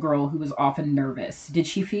a little girl who was often nervous. Did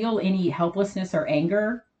she feel any helplessness or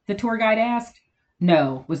anger? The tour guide asked.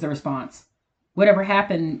 No, was the response. Whatever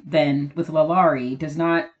happened then with LaLaurie does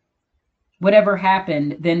not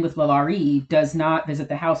visit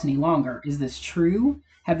the house any longer. Is this true?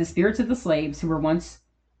 Have the spirits of the slaves who were once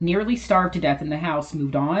nearly starved to death in the house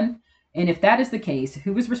moved on? And if that is the case,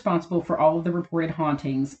 who is responsible for all of the reported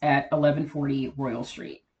hauntings at 1140 Royal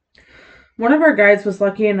Street? One of our guides was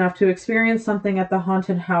lucky enough to experience something at the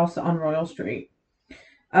haunted house on Royal Street.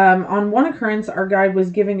 On one occurrence, our guide was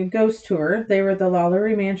giving a ghost tour. They were at the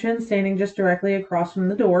LaLaurie Mansion, standing just directly across from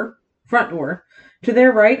the front door. To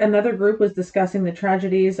their right, another group was discussing the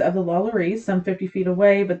tragedies of the LaLauries, some 50 feet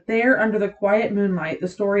away, but there, under the quiet moonlight, the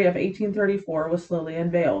story of 1834 was slowly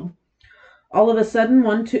unveiled. All of a sudden,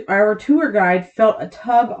 our tour guide felt a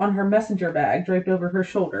tug on her messenger bag draped over her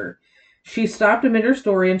shoulder. She stopped amid her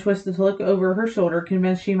story and twisted to look over her shoulder,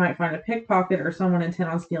 convinced she might find a pickpocket or someone intent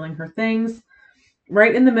on stealing her things.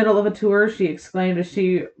 Right in the middle of a tour, she exclaimed as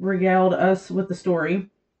she regaled us with the story.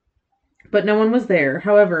 But no one was there,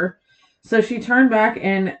 however, so she turned back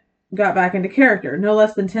and got back into character. No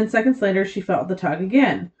less than 10 seconds later, she felt the tug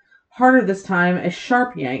again. Harder this time, a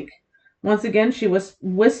sharp yank. Once again, she was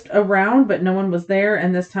whisked around, but no one was there,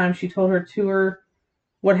 and this time she told her tour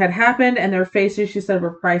what had happened, and their faces, she said,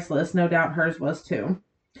 were priceless. No doubt hers was too.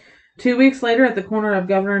 2 weeks later, at the corner of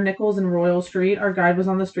Governor Nichols and Royal Street, our guide was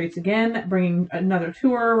on the streets again, bringing another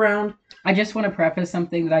tour around. I just want to preface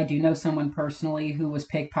something that I do know someone personally who was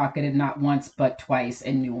pickpocketed not once but twice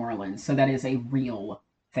in New Orleans. So that is a real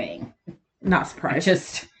thing. Not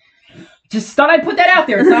surprised. Just thought I'd put that out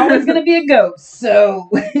there. It's always going to be a ghost. So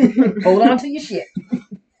hold on to your shit.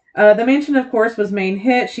 The mansion, of course, was main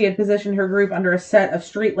hit. She had positioned her group under a set of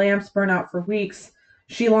street lamps burnt out for weeks.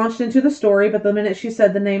 She launched into the story, but the minute she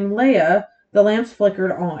said the name Leia, the lamps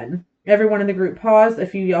flickered on. Everyone in the group paused, a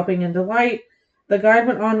few yelping in delight. The guide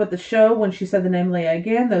went on with the show. When she said the name Leia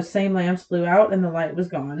again, those same lamps blew out and the light was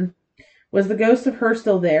gone. Was the ghost of her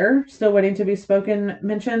still there, still waiting to be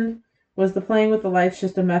mentioned? Was the playing with the lights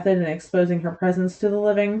just a method in exposing her presence to the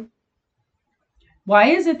living? Why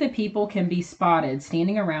is it that people can be spotted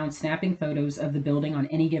standing around snapping photos of the building on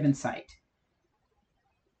any given site?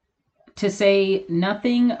 To say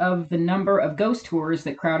nothing of the number of ghost tours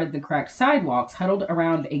that crowded the cracked sidewalks, huddled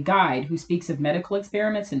around a guide who speaks of medical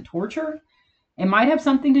experiments and torture, it might have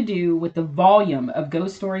something to do with the volume of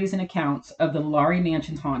ghost stories and accounts of the LaLaurie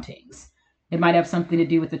Mansion's hauntings. It might have something to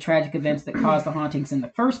do with the tragic events that caused the hauntings in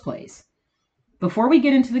the first place. Before we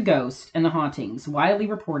get into the ghost and the hauntings widely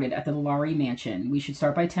reported at the LaLaurie Mansion, we should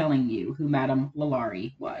start by telling you who Madame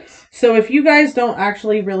LaLaurie was. So if you guys don't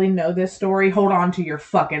actually really know this story, hold on to your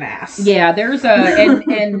fucking ass. Yeah, there's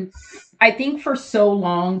and I think for so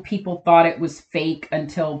long people thought it was fake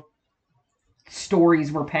until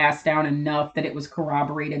stories were passed down enough that it was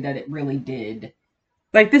corroborated that it really did.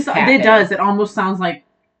 Like this, happen. It does. It almost sounds like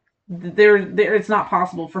it's not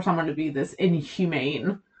possible for someone to be this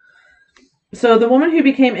inhumane. So the woman who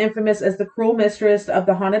became infamous as the cruel mistress of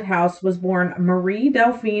the haunted house was born Marie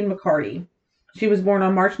Delphine McCarty. She was born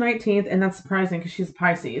on March 19th, and that's surprising because she's a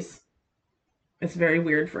Pisces. It's very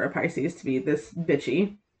weird for a Pisces to be this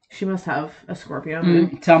bitchy. She must have a Scorpio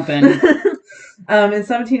moon. Something. In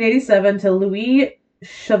 1787 to Louis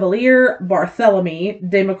Chevalier Barthélemy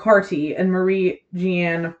de McCarty and Marie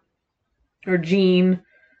Jean,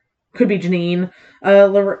 could be Janine,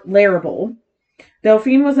 Larrable.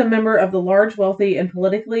 Delphine was a member of the large, wealthy, and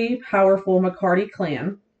politically powerful McCarty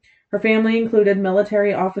clan. Her family included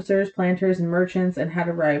military officers, planters, and merchants, and had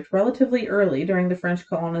arrived relatively early during the French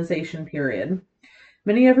colonization period.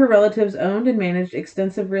 Many of her relatives owned and managed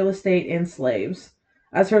extensive real estate and slaves.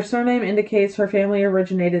 As her surname indicates, her family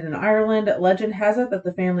originated in Ireland. Legend has it that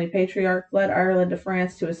the family patriarch fled Ireland to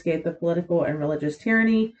France to escape the political and religious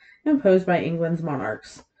tyranny imposed by England's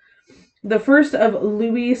monarchs. The first of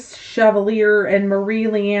Louis Chevalier and Marie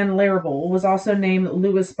Leanne Larrable was also named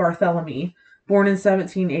Louis Barthélemy, born in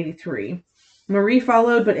 1783. Marie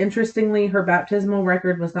followed, but interestingly, her baptismal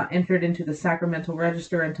record was not entered into the sacramental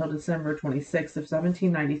register until December 26th of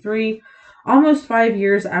 1793, almost 5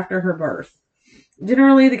 years after her birth.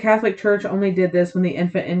 Generally, the Catholic Church only did this when the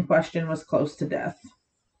infant in question was close to death.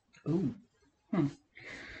 Ooh.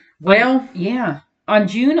 Well, yeah. On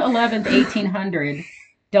June 11th, 1800,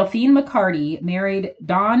 Delphine McCarty married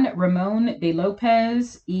Don Ramon de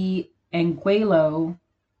Lopez y Anguelo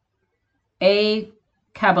a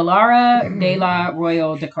Caballera de la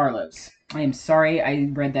Royal de Carlos. I am sorry I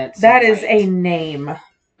read that. That is a name.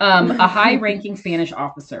 A high-ranking Spanish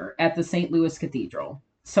officer at the St. Louis Cathedral.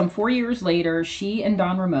 Some 4 years later, she and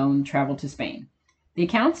Don Ramon traveled to Spain. The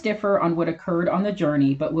accounts differ on what occurred on the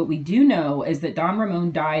journey, but what we do know is that Don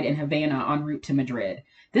Ramon died in Havana en route to Madrid.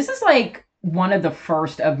 This is like one of the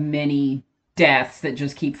first of many deaths that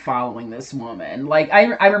just keep following this woman. Like,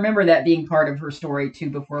 I remember that being part of her story, too,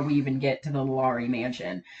 before we even get to the LaLaurie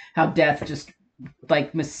Mansion. How death just,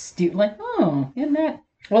 like, oh, isn't that...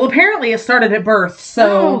 Well, apparently it started at birth,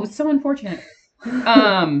 so... Oh, so unfortunate.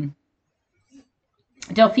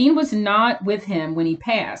 Delphine was not with him when he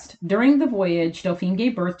passed. During the voyage, Delphine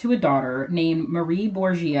gave birth to a daughter named Marie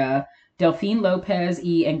Borgia Delphine Lopez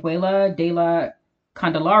y Anguela de la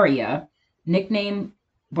Candelaria, nicknamed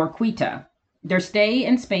Borquita. Their stay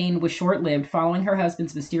in Spain was short-lived following her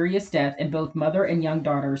husband's mysterious death, and both mother and young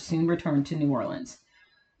daughter soon returned to New Orleans.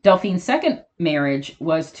 Delphine's second marriage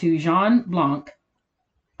was to Jean Blanc,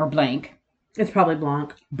 or Blanc. It's probably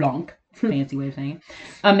Blanc. Blanc. Fancy way of saying it.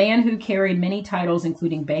 A man who carried many titles,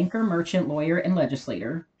 including banker, merchant, lawyer, and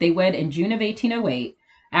legislator. They wed in June of 1808.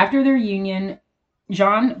 After their union,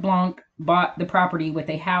 Jean Blanc bought the property with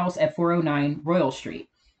a house at 409 Royal Street.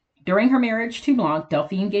 During her marriage to Blanc,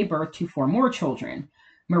 Delphine gave birth to 4 more children.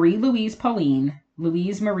 Marie-Louise Pauline,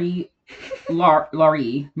 Louise Marie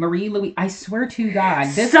Laurie, Marie-Louise... I swear to God.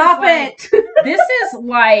 Stop it! This is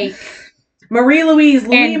like... Marie-Louise,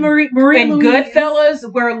 Marie and Louise.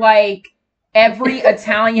 Goodfellas, where like every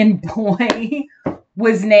Italian boy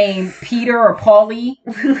was named Peter or Paulie.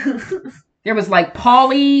 There was like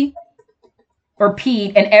Paulie or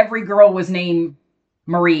Pete, and every girl was named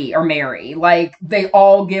Marie or Mary. Like they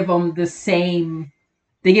all give them the same.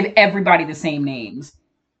 They give everybody the same names.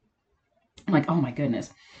 I'm like, oh my goodness.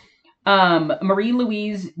 Marie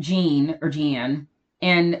Louise Jean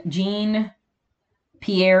and Jean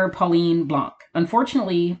Pierre Pauline Blanc.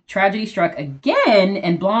 Unfortunately, tragedy struck again,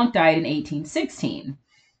 and Blanc died in 1816.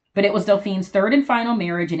 But it was Delphine's third and final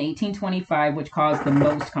marriage in 1825 which caused the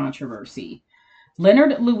most controversy.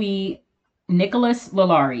 Leonard Louis Nicolas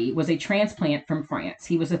LaLaurie was a transplant from France.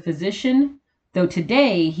 He was a physician, though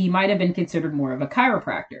today he might have been considered more of a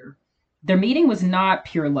chiropractor. Their meeting was not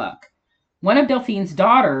pure luck. One of Delphine's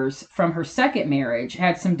daughters from her second marriage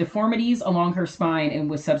had some deformities along her spine and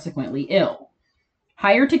was subsequently ill.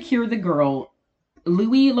 Hired to cure the girl,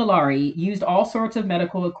 Louis LaLaurie used all sorts of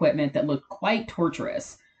medical equipment that looked quite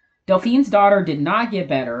torturous. Delphine's daughter did not get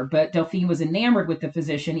better, but Delphine was enamored with the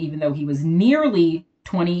physician even though he was nearly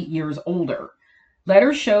 20 years older.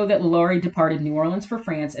 Letters show that LaLaurie departed New Orleans for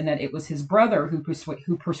France and that it was his brother who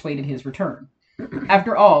persuaded his return.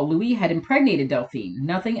 After all, Louis had impregnated Delphine.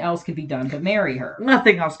 Nothing else could be done but marry her.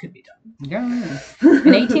 Nothing else could be done. Yeah.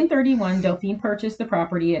 In 1831, Delphine purchased the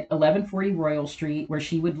property at 1140 Royal Street, where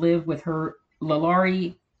she would live with her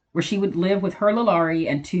LaLaurie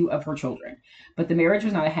and 2 of her children. But the marriage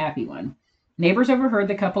was not a happy one. Neighbors overheard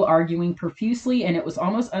the couple arguing profusely, and it was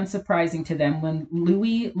almost unsurprising to them when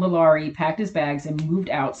Louis LaLaurie packed his bags and moved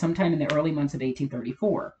out sometime in the early months of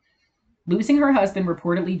 1834. Losing her husband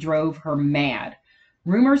reportedly drove her mad.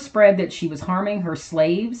 Rumors spread that she was harming her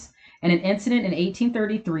slaves, and an incident in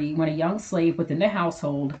 1833 when a young slave within the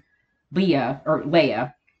household, Leah,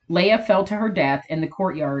 fell to her death in the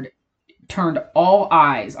courtyard, turned all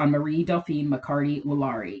eyes on Marie Delphine McCarty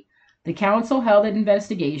LaLaurie. The council held an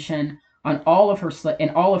investigation on all of her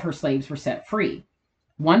slaves were set free.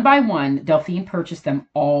 One by one, Delphine purchased them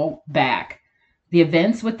all back. The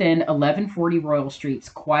events within 1140 Royal Streets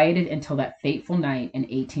quieted until that fateful night in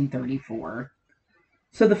 1834.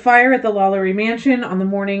 So the fire at the LaLaurie Mansion on the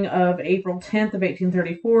morning of April 10th of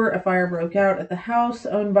 1834, a fire broke out at the house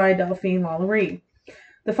owned by Delphine LaLaurie.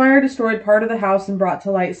 The fire destroyed part of the house and brought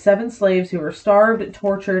to light 7 slaves who were starved,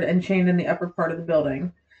 tortured, and chained in the upper part of the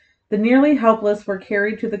building. The nearly helpless were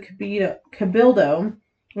carried to the Cabildo,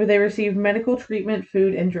 where they received medical treatment,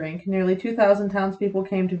 food, and drink. Nearly 2,000 townspeople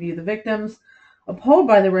came to view the victims. Appalled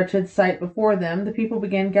by the wretched sight before them, the people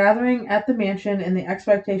began gathering at the mansion in the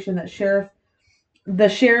expectation that Sheriff the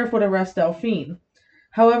sheriff would arrest Delphine.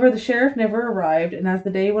 However, the sheriff never arrived, and as the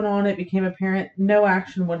day went on, it became apparent no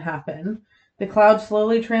action would happen. The cloud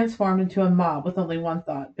slowly transformed into a mob with only one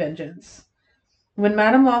thought: vengeance. When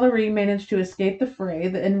Madame LaLaurie managed to escape the fray,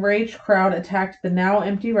 the enraged crowd attacked the now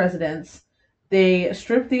empty residence. They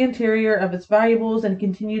stripped the interior of its valuables and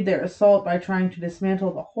continued their assault by trying to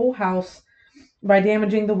dismantle the whole house by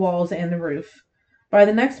damaging the walls and the roof. By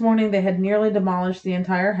the next morning, they had nearly demolished the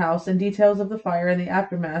entire house, and details of the fire and the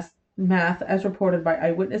aftermath, as reported by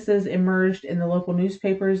eyewitnesses, emerged in the local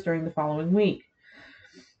newspapers during the following week.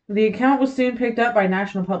 The account was soon picked up by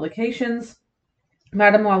national publications.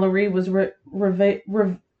 Madame LaLaurie was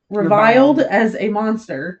reviled as a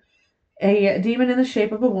monster, a demon in the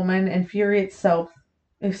shape of a woman, and fury itself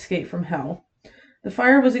escaped from hell. The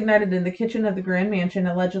fire was ignited in the kitchen of the Grand Mansion.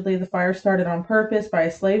 Allegedly, the fire started on purpose by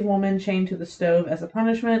a slave woman chained to the stove as a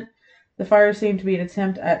punishment. The fire seemed to be an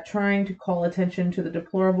attempt at trying to call attention to the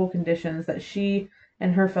deplorable conditions that she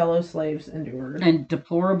and her fellow slaves endured. And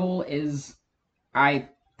deplorable is, I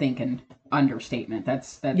think, an understatement.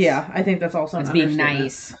 That's yeah, I think that's also being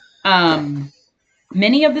nice.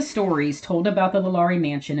 Many of the stories told about the LaLaurie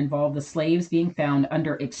Mansion involve the slaves being found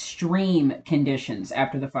under extreme conditions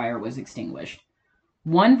after the fire was extinguished.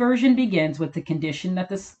 One version begins with the conditions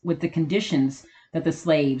that the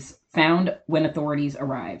slaves found when authorities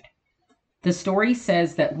arrived. The story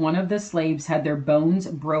says that one of the slaves had their bones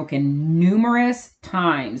broken numerous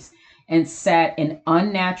times and sat in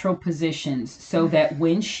unnatural positions so that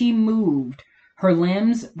when she moved, her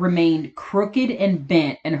limbs remained crooked and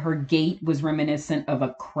bent, and her gait was reminiscent of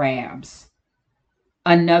a crab's.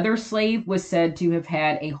 Another slave was said to have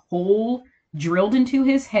had a hole drilled into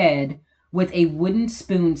his head with a wooden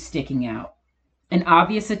spoon sticking out, an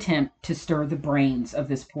obvious attempt to stir the brains of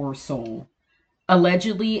this poor soul.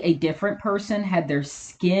 Allegedly, a different person had their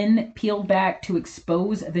skin peeled back to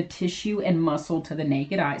expose the tissue and muscle to the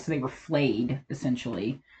naked eye, so they were flayed,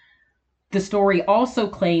 essentially. The story also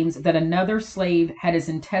claims that another slave had his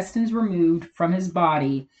intestines removed from his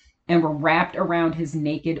body and were wrapped around his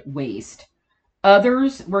naked waist.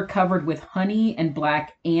 Others were covered with honey and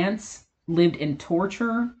black ants, lived in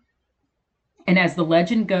torture, and as the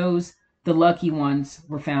legend goes, the lucky ones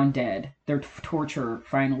were found dead, their torture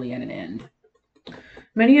finally at an end.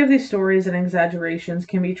 Many of these stories and exaggerations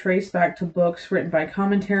can be traced back to books written by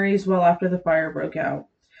commentaries well after the fire broke out.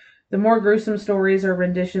 The more gruesome stories are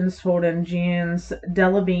renditions told in Jean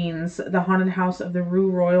Delavine's The Haunted House of the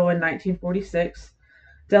Rue Royale in 1946.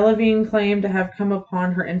 Delavine claimed to have come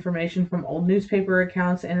upon her information from old newspaper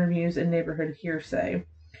accounts, interviews, and neighborhood hearsay.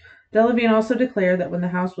 Delavine also declared that when the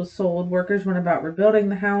house was sold, workers went about rebuilding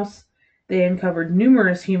the house. They uncovered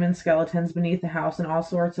numerous human skeletons beneath the house in all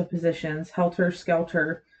sorts of positions,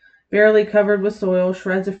 helter-skelter, barely covered with soil,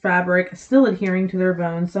 shreds of fabric still adhering to their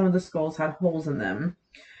bones. Some of the skulls had holes in them.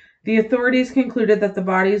 The authorities concluded that the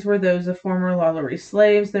bodies were those of former LaLaurie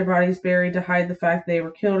slaves, their bodies buried to hide the fact they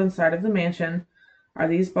were killed inside of the mansion. Are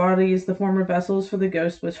these bodies the former vessels for the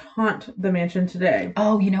ghosts which haunt the mansion today?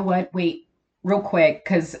 Oh, you know what? Wait, real quick,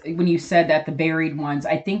 because when you said that, the buried ones,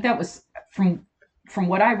 I think that was from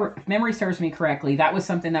what if memory serves me correctly, that was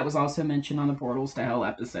something that was also mentioned on the Portals to Hell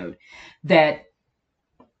episode, that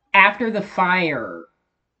after the fire,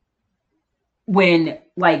 when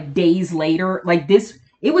days later,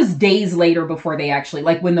 it was days later before they actually,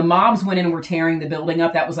 when the mobs went in and were tearing the building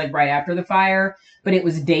up, that was right after the fire, but it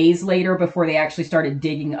was days later before they actually started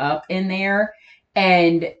digging up in there.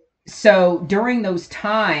 And so during those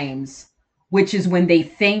times, which is when they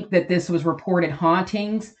think that this was reported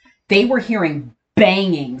hauntings, they were hearing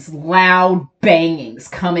bangings, loud bangings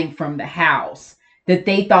coming from the house that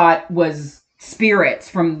they thought was spirits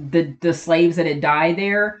from the slaves that had died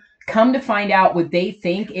there. Come to find out, what they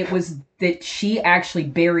think, it was that she actually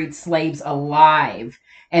buried slaves alive,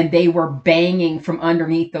 and they were banging from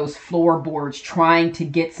underneath those floorboards trying to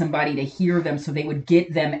get somebody to hear them so they would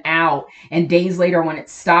get them out. And days later, when it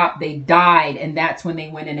stopped, they died, and that's when they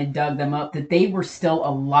went in and dug them up, that they were still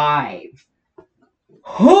alive.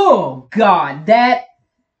 Oh, God, that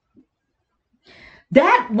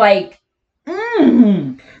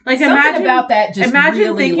something about that just imagine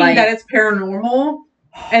really, thinking that it's paranormal,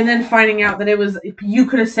 and then finding out that you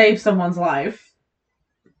could have saved someone's life.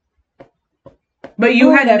 But you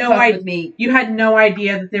had no idea. You had no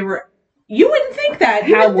idea that they were. You wouldn't think that.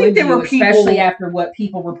 You How would think you, especially after what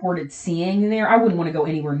people reported seeing there? I wouldn't want to go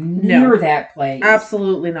anywhere near that place.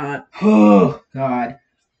 Absolutely not. Oh, God.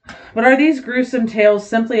 But are these gruesome tales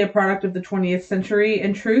simply a product of the 20th century?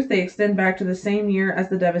 In truth, they extend back to the same year as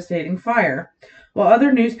the devastating fire. While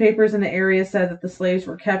other newspapers in the area said that the slaves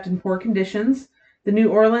were kept in poor conditions, the New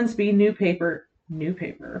Orleans Bee newspaper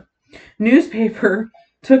Newspaper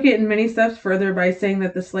took it in many steps further by saying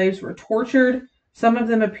that the slaves were tortured. Some of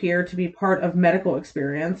them appear to be part of medical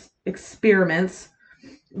experiments.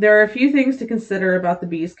 There are a few things to consider about the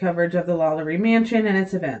Bee's coverage of the LaLaurie Mansion and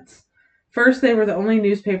its events. First, they were the only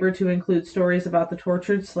newspaper to include stories about the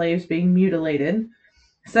tortured slaves being mutilated.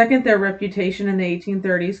 Second, their reputation in the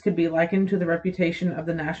 1830s could be likened to the reputation of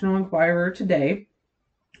the National Enquirer today,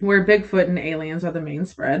 where Bigfoot and aliens are the main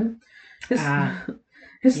spread.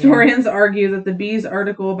 Historians argue that the Bee's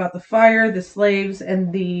article about the fire, the slaves,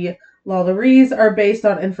 and the LaLauries are based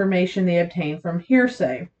on information they obtained from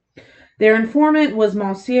hearsay. Their informant was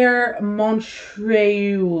Monsieur Montreal.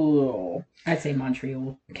 I'd say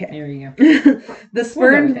Montreal. Okay. There you go. The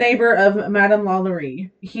spurned neighbor of Madame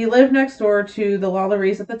LaLaurie. He lived next door to the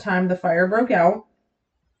LaLauries at the time the fire broke out,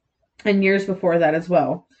 and years before that as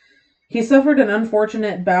well. He suffered an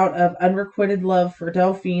unfortunate bout of unrequited love for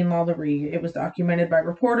Delphine LaLaurie. It was documented by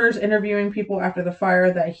reporters interviewing people after the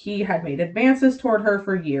fire that he had made advances toward her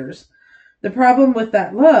for years. The problem with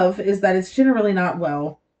that love is that it's generally not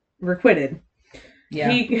well requited.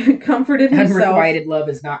 Yeah. He comforted himself. Unrequited love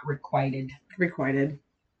is not requited. Requited.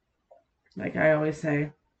 Like I always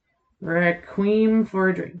say, requiem for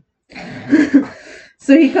a dream.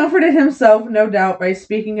 So he comforted himself, no doubt, by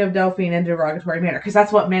speaking of Delphine in a derogatory manner, because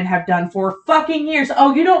that's what men have done for fucking years.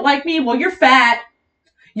 Oh, you don't like me? Well, you're fat.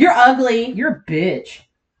 You're ugly. You're a bitch.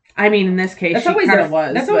 I mean, in this case, she kind of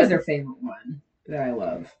was. That's always their favorite one that I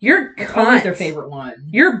love. You're always their favorite one.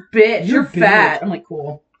 You're bitch. You're fat. I'm like,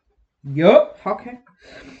 cool. Yup. Okay.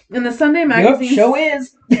 In the Sunday magazine. Yup, show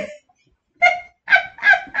is.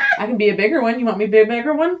 I can be a bigger one. You want me to be a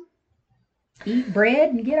bigger one? Eat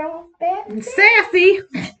bread and get all fat and sassy.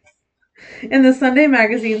 In the Sunday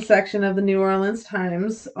magazine section of the New Orleans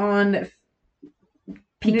Times on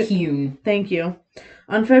Picayune. Thank you.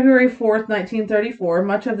 On February 4th, 1934,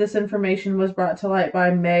 much of this information was brought to light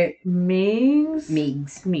by Meigs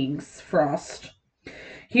Frost.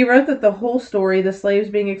 He wrote that the whole story, the slaves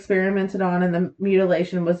being experimented on and the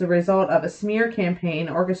mutilation, was the result of a smear campaign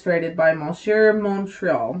orchestrated by Monsieur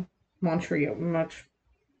Montreal.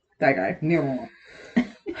 That guy. No.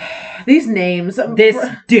 These names. This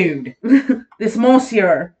dude. This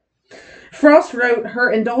monsieur. Frost wrote,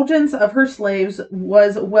 her indulgence of her slaves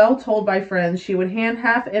was well told by friends. She would hand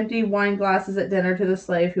half-empty wine glasses at dinner to the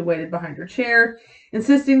slave who waited behind her chair,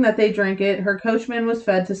 insisting that they drink it. Her coachman was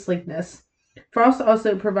fed to sleekness. Frost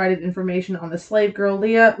also provided information on the slave girl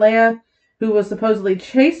Leah, who was supposedly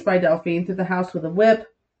chased by Delphine through the house with a whip.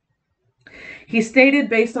 He stated,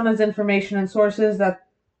 based on his information and sources, that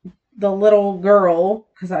the little girl,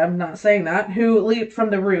 because I'm not saying that, who leaped from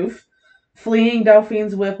the roof, fleeing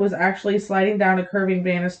Delphine's whip, was actually sliding down a curving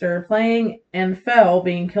banister, playing and fell,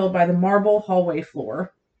 being killed by the marble hallway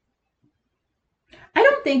floor. I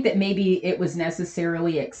don't think that maybe it was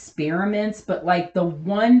necessarily experiments, but like the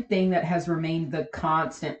one thing that has remained the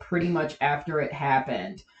constant pretty much after it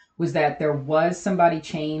happened was that there was somebody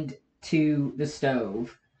chained to the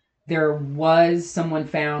stove. There was someone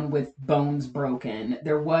found with bones broken.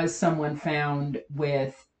 There was someone found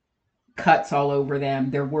with cuts all over them.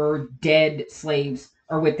 There were dead slaves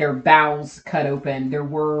or with their bowels cut open. There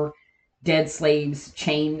were dead slaves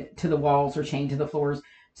chained to the walls or chained to the floors.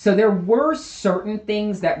 So there were certain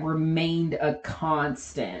things that remained a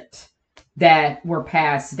constant that were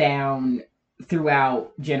passed down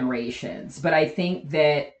throughout generations. But I think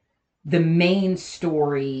that the main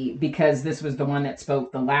story, because this was the one that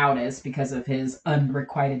spoke the loudest because of his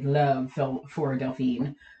unrequited love for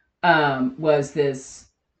Delphine, was this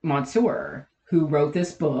Monsieur who wrote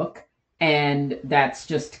this book. And that's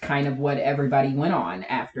just kind of what everybody went on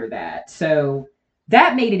after that. So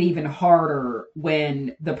that made it even harder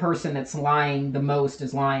when the person that's lying the most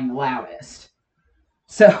is lying the loudest.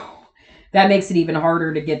 So that makes it even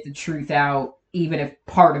harder to get the truth out, even if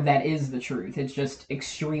part of that is the truth. It's just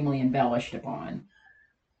extremely embellished upon.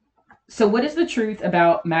 So what is the truth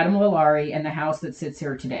about Madame LaLaurie and the house that sits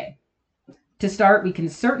here today? To start, we can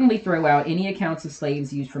certainly throw out any accounts of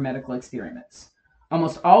slaves used for medical experiments.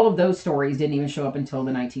 Almost all of those stories didn't even show up until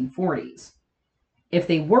the 1940s. If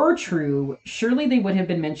they were true, surely they would have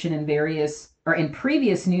been mentioned in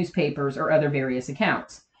previous newspapers or other various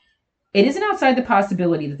accounts. It isn't outside the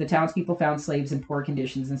possibility that the townspeople found slaves in poor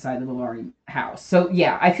conditions inside the LaLaurie house. So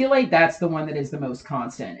yeah, I feel like that's the one that is the most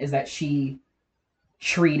constant, is that she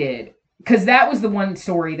treated, because that was the one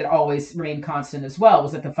story that always remained constant as well,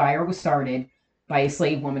 was that the fire was started by a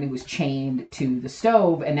slave woman who was chained to the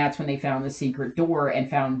stove, and that's when they found the secret door and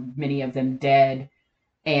found many of them dead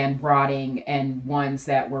and rotting, and ones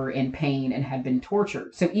that were in pain and had been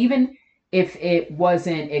tortured. So even if it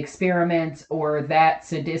wasn't experiment or that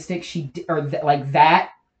sadistic, like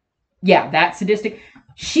that, yeah, that sadistic,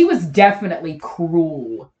 she was definitely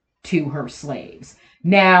cruel to her slaves.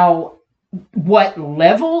 Now, what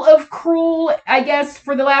level of cruel, I guess,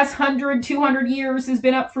 for the last 100, 200 years has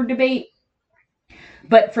been up for debate.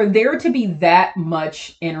 But for there to be that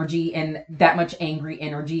much energy and that much angry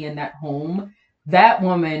energy in that home, that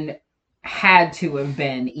woman had to have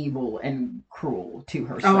been evil and cruel to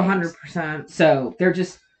her slaves. 100%. So there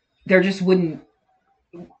just wouldn't.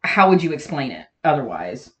 How would you explain it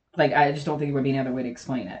otherwise? Like, I just don't think there would be another way to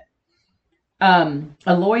explain it.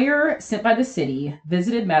 A lawyer sent by the city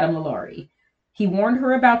visited Madame LaLaurie. He warned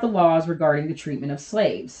her about the laws regarding the treatment of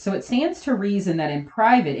slaves. So it stands to reason that in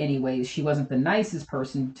private, anyways, she wasn't the nicest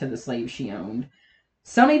person to the slaves she owned.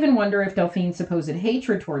 Some even wonder if Delphine's supposed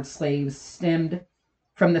hatred towards slaves stemmed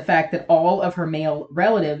from the fact that all of her male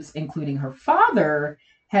relatives, including her father,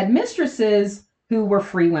 had mistresses who were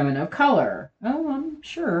free women of color. Oh, I'm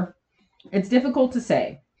sure. It's difficult to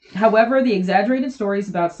say. However, the exaggerated stories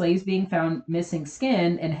about slaves being found missing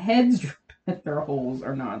skin and heads at their holes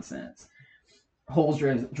are nonsense. Holes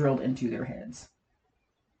drilled into their heads.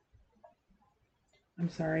 I'm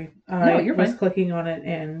sorry. No, you're I was fine. clicking on it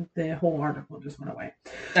and the whole article just went away.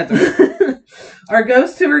 That's okay. Our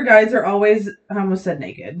ghost tour guides are always, I almost said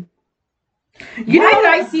naked. Why did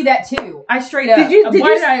I see that too? I straight up.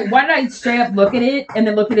 Why did I straight up look at it and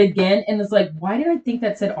then look at it again and was like, why did I think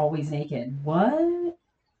that said always naked? What?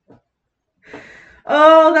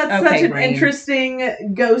 Oh, that's such an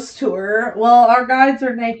interesting ghost tour. Well, our guides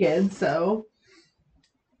are naked, so.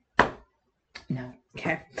 No.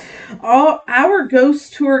 Okay. All our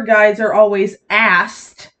ghost tour guides are always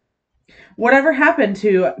asked, whatever happened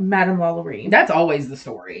to Madame LaLaurie? That's always the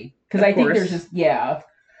story. Because I think there's just, yeah.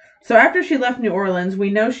 So after she left New Orleans, we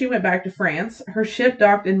know she went back to France. Her ship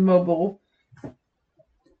docked in Mobile.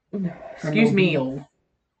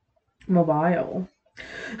 Mobile.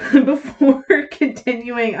 Before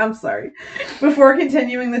continuing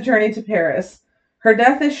the journey to Paris. Her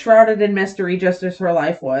death is shrouded in mystery, just as her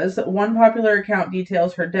life was. One popular account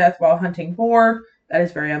details her death while hunting boar. That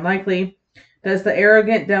is very unlikely. Does the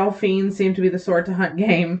arrogant Delphine seem to be the sort to hunt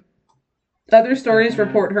game? Other stories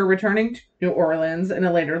report her returning to New Orleans in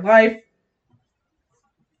a later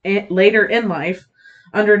in life,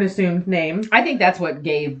 under an assumed name. I think that's what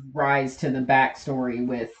gave rise to the backstory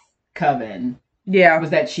with Coven. Yeah.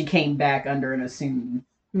 Was that she came back under an assumed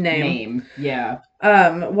name. Yeah.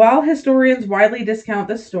 While historians widely discount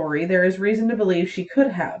this story, there is reason to believe she could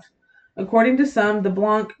have. According to some, the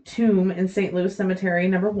Blanc tomb in St. Louis Cemetery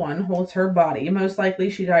No. 1 holds her body. Most likely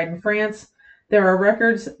she died in France. There are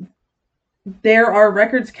records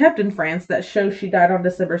kept in France that show she died on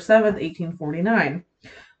December 7th, 1849.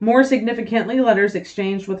 More significantly, letters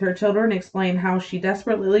exchanged with her children explain how she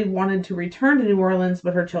desperately wanted to return to New Orleans,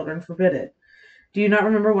 but her children forbid it. Do you not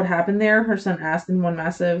remember what happened there? Her son asked in one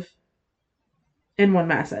massive.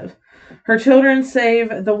 Her children,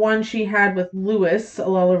 save the one she had with Louis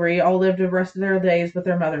LaLaurie, all lived the rest of their days with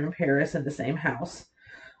their mother in Paris in the same house.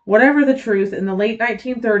 Whatever the truth, in the late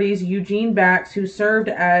 1930s, Eugene Bax, who served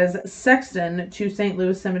as sexton to St.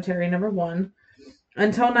 Louis Cemetery No. 1,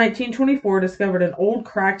 until 1924, discovered an old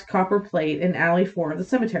cracked copper plate in Alley 4 of the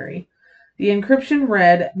cemetery. The inscription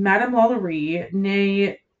read, Madame LaLaurie,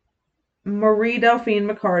 née Marie Delphine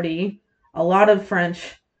McCarty, a lot of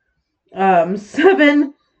French,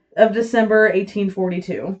 7 of December,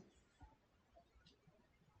 1842.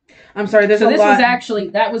 I'm sorry, there's a lot.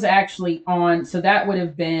 That was actually on, so that would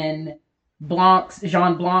have been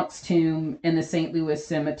Jean Blanc's tomb in the St. Louis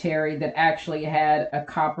Cemetery that actually had a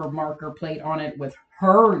copper marker plate on it with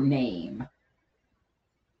her name.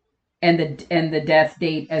 And the death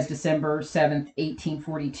date as December 7th,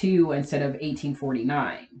 1842 instead of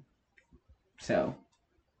 1849. So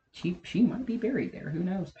she might be buried there. Who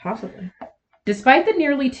knows? Possibly. Despite the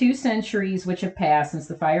nearly 2 centuries which have passed since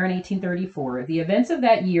the fire in 1834, the events of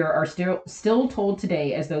that year are still told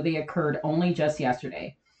today as though they occurred only just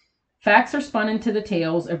yesterday. Facts are spun into the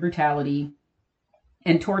tales of brutality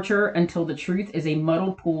and torture until the truth is a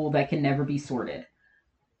muddled pool that can never be sorted.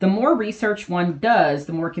 The more research one does,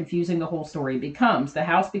 the more confusing the whole story becomes. The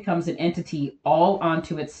house becomes an entity all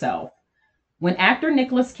onto itself. When actor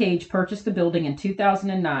Nicolas Cage purchased the building in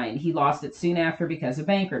 2009, he lost it soon after because of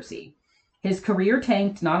bankruptcy. His career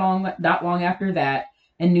tanked not long after that,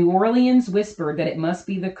 and New Orleans whispered that it must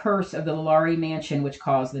be the curse of the LaLaurie Mansion which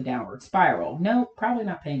caused the downward spiral. No, probably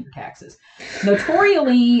not paying your taxes.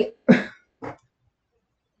 Notorially...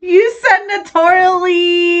 You said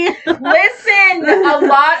notorially! Listen! a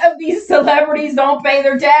lot of these celebrities don't pay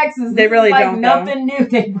their taxes. They really don't. Nothing new.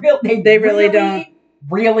 They really don't.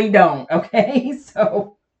 Really don't. Okay,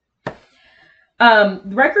 so. The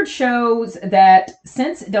record shows that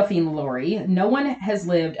since Delphine LaLaurie, no one has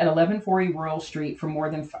lived at 1140 Royal Street for more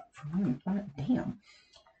than damn.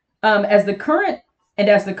 As the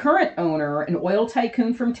current owner, an oil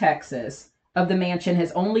tycoon from Texas, of the mansion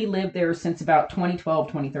has only lived there since about 2012,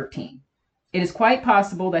 2013. It is quite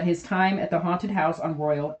possible that his time at the haunted house on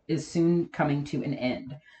Royal is soon coming to an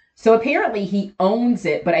end. So apparently he owns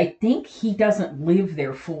it, but I think he doesn't live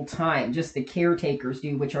there full time. Just the caretakers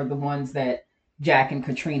do, which are the ones that Jack and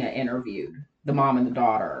Katrina interviewed, the mom and the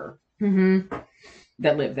daughter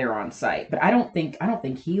that live there on site. But I don't think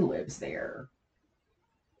he lives there.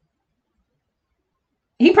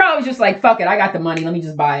 He probably was just like, fuck it, I got the money, let me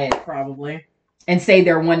just buy it. Probably. And stayed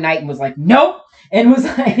there one night and was like, nope. And was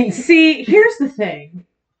like... See, here's the thing.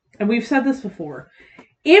 And we've said this before.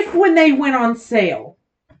 If when they went on sale,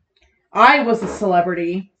 I was a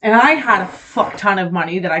celebrity and I had a fuck ton of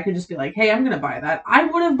money that I could just be like, hey, I'm going to buy that. I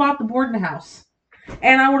would have bought the Borden house.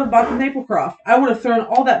 And I would have bought the Maplecroft. I would have thrown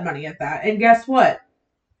all that money at that. And guess what?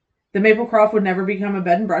 The Maplecroft would never become a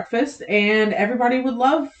bed and breakfast. And everybody would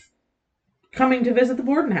love coming to visit the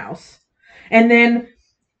Borden house. And then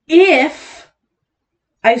if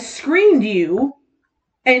I screened you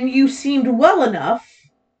and you seemed well enough,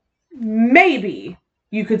 maybe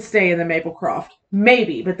you could stay in the Maplecroft.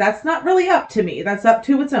 Maybe. But that's not really up to me. That's up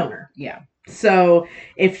to its owner. Yeah. So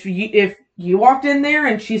if you walked in there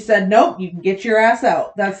and she said, nope, you can get your ass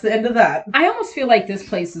out. That's the end of that. I almost feel like this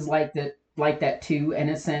place is like that too, in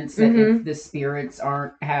a sense, that if the spirits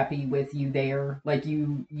aren't happy with you there, like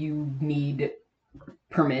you need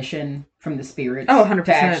permission from the spirits 100%.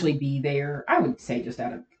 to actually be there. I would say just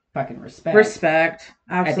out of fucking respect. Respect.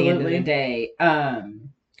 Absolutely. At the end of the day.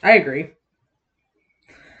 I agree.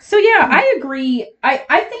 So yeah, I agree.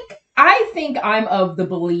 I think I'm of the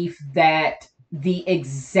belief that the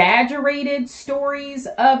exaggerated stories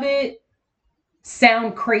of it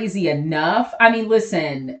sound crazy enough. I mean,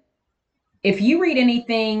 listen, if you read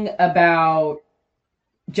anything about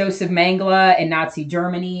Joseph Mengele and Nazi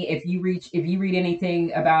Germany, if you read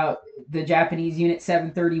anything about the Japanese Unit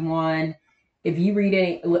 731, if you read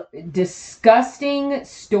any disgusting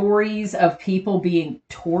stories of people being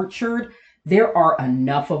tortured, there are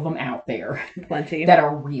enough of them out there. Plenty. That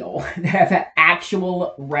are real, that have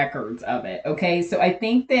actual records of it. Okay, so I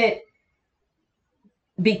think that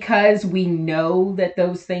because we know that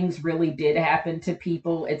those things really did happen to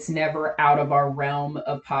people, it's never out of our realm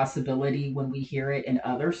of possibility when we hear it in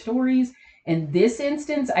other stories. In this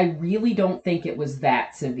instance, I really don't think it was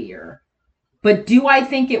that severe. But do I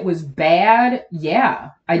think it was bad? Yeah,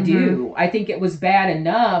 I do. I think it was bad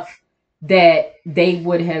enough that they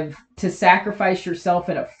would have to sacrifice yourself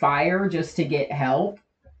in a fire just to get help.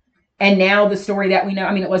 And now the story that we know,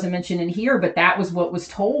 I mean, it wasn't mentioned in here, but that was what was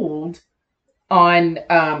told on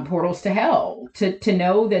Portals to Hell, to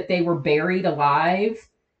know that they were buried alive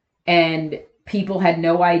and people had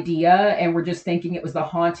no idea and were just thinking it was the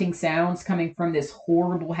haunting sounds coming from this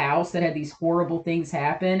horrible house that had these horrible things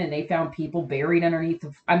happen, and they found people buried underneath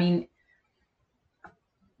I mean,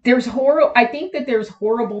 I think that there's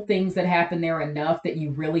horrible things that happen there enough that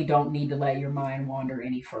you really don't need to let your mind wander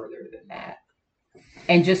any further than that.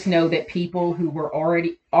 And just know that people who were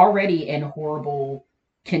already in horrible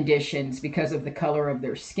conditions because of the color of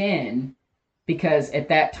their skin, because at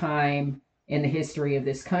that time in the history of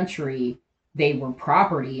this country, they were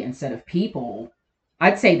property instead of people,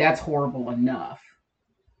 I'd say that's horrible enough.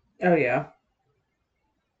 Oh, yeah.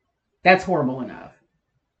 That's horrible enough.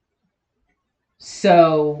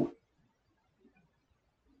 So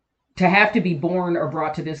to have to be born or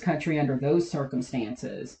brought to this country under those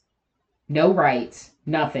circumstances, no rights,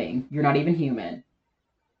 nothing, you're not even human.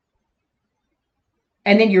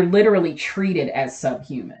 And then you're literally treated as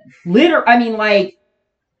subhuman. I mean, like,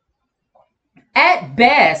 at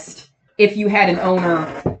best, if you had an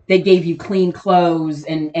owner that gave you clean clothes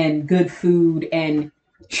and good food and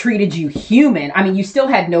treated you human, I mean, you still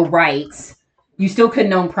had no rights. You still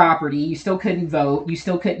couldn't own property. You still couldn't vote.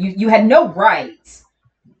 You had no rights.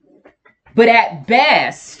 But at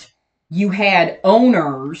best, you had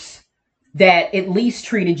owners that at least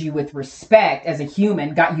treated you with respect as a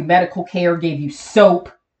human, got you medical care, gave you soap.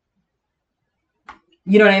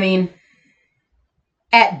 You know what I mean?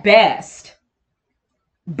 At best.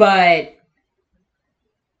 But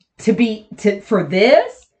for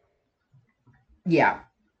this, yeah.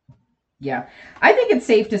 Yeah. I think it's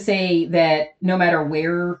safe to say that no matter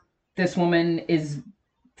where this woman is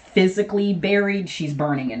physically buried, she's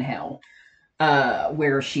burning in hell,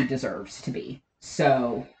 where she deserves to be.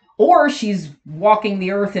 So, or she's walking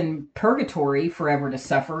the earth in purgatory forever to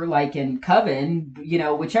suffer, like in Coven.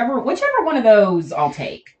 Whichever one of those I'll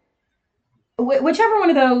take. Whichever one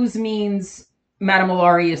of those means Madame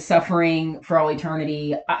LaLaurie is suffering for all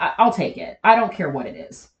eternity, I'll take it. I don't care what it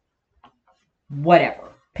is. Whatever,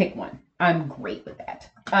 pick one. I'm great with that.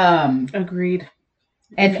 Agreed.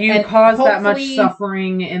 And if you cause that much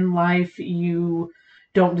suffering in life, you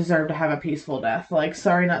don't deserve to have a peaceful death. Like,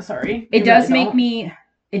 sorry, not sorry. It doesn't make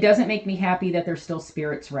me happy that there's still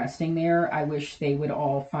spirits resting there. I wish they would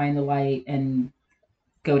all find the light and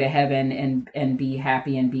go to heaven and be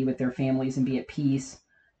happy and be with their families and be at peace.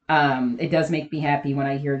 It does make me happy when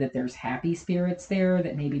I hear that there's happy spirits there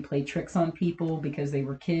that maybe play tricks on people because they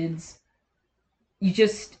were kids.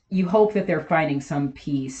 You hope that they're finding some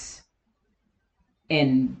peace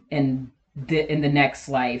in the next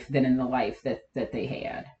life than in the life that they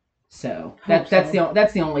had. So that's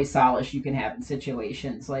the only solace you can have in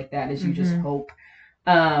situations like that, is you just hope.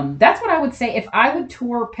 That's what I would say if I would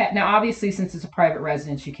tour now obviously, since it's a private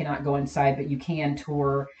residence, you cannot go inside, but you can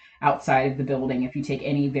tour outside of the building. If you take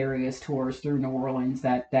any various tours through New Orleans,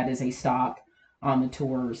 that is a stop on the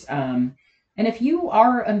tours. And if you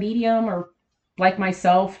are a medium, or like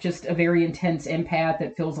myself, just a very intense empath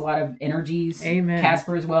that feels a lot of energies, Amen.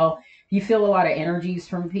 Casper as well, you feel a lot of energies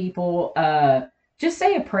from people, just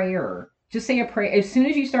say a prayer. Just say a prayer. As soon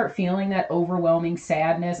as you start feeling that overwhelming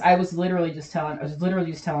sadness, I was literally just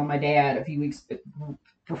telling my dad a few weeks,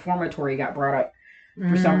 reformatory got brought up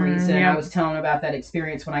for some reason. Yeah. I was telling him about that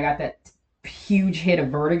experience when I got that huge hit of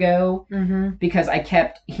vertigo, because I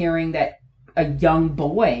kept hearing that a young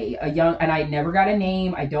boy, and I never got a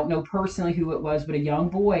name. I don't know personally who it was, but a young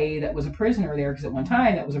boy that was a prisoner there, because at one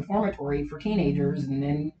time that was a reformatory for teenagers, and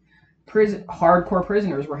then hardcore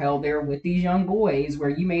prisoners were held there with these young boys, where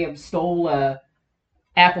you may have stole a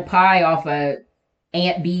apple pie off a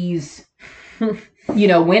Aunt Bee's,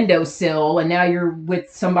 windowsill, and now you're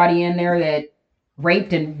with somebody in there that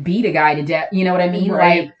raped and beat a guy to death. You know what I mean?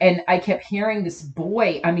 Right. Like, and I kept hearing this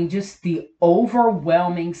boy. I mean, just the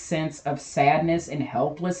overwhelming sense of sadness and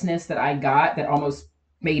helplessness that I got, that almost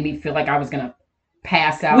made me feel like I was gonna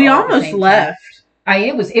pass out. We almost left.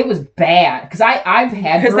 It was bad, because I've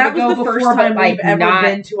had vertigo that was the before, first time we've ever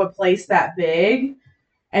been to a place that big,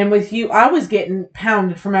 and with you, I was getting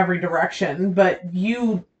pounded from every direction, but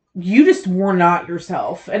you just were not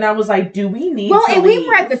yourself, and I was like, "Do we need?" Well, and we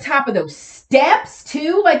were at the top of those steps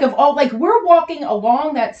too, we're walking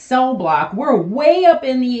along that cell block, we're way up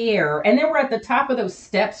in the air, and then we're at the top of those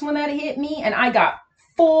steps when that hit me, and I got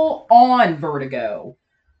full on vertigo.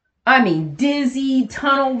 I mean, dizzy,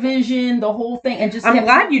 tunnel vision, the whole thing, and I'm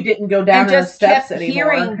glad you didn't go down the steps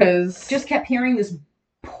anymore, because just kept hearing this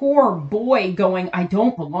poor boy going, "I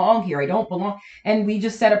don't belong here. I don't belong." And we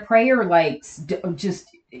just said a prayer, like, just,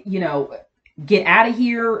 get out of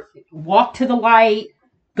here, walk to the light,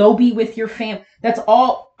 go be with your family. That's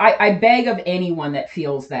all. I beg of anyone that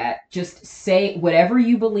feels that, just say whatever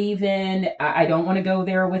you believe in. I don't want to go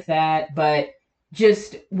there with that, but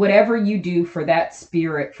just whatever you do for that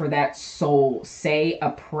spirit, for that soul, say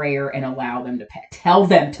a prayer and allow them to tell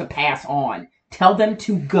them to pass on. Tell them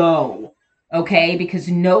to go, okay? Because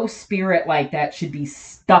no spirit like that should be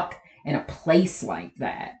stuck in a place like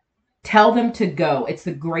that. Tell them to go. It's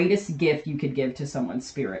the greatest gift you could give to someone's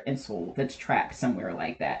spirit and soul that's trapped somewhere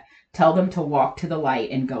like that. Tell them to walk to the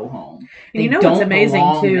light and go home. They what's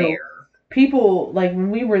amazing too? There. People, like, when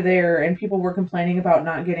we were there and people were complaining about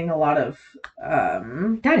not getting a lot of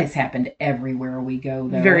that has happened everywhere we go,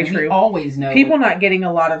 though. Very true. We always know people not getting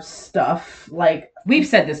a lot of stuff. Like, we've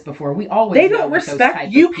said this before, we always they don't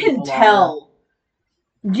respect. You can tell.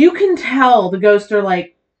 You can tell the ghosts are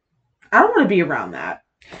like, I don't want to be around that.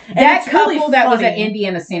 That couple really that was at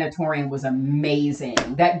Indiana Sanatorium was amazing.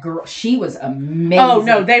 That girl, she was amazing. Oh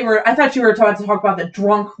no, they were. I thought you were about to talk about the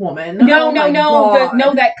drunk woman. No,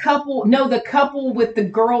 the couple with the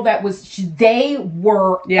girl that was. They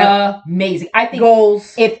were amazing. I think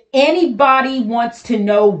goals. If anybody wants to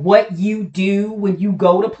know what you do when you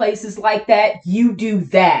go to places like that, you do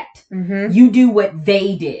that. Mm-hmm. You do what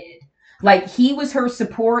they did. Like, he was her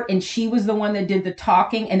support and she was the one that did the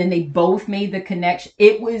talking, and then they both made the connection.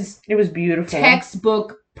 It was beautiful.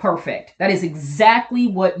 Textbook perfect. That is exactly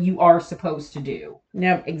what you are supposed to do.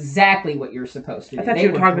 Yep. Exactly what you're supposed to do. I thought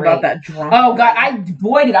you were talking about that drunk. Oh God,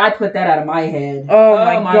 boy did I put that out of my head.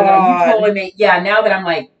 Oh my God. You totally made, now that I'm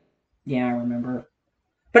like, yeah, I remember.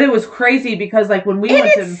 But it was crazy because, like, when we and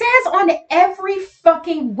went it to... says on every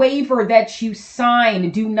fucking waiver that you sign,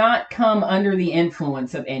 do not come under the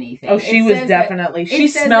influence of anything. Oh, she was definitely... She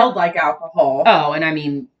smelled like alcohol. Oh, and I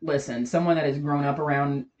mean, listen, someone that has grown up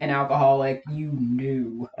around an alcoholic, you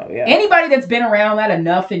knew. Oh, yeah. Anybody that's been around that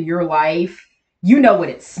enough in your life, you know what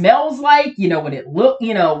it smells like, you know what it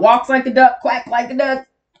walks like a duck, quack like a duck.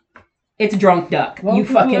 It's a drunk duck. You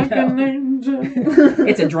fucking know.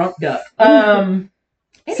 It's a drunk duck. Anyway.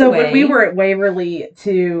 So when we were at Waverly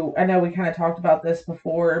too, I know we kind of talked about this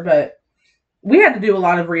before, but we had to do a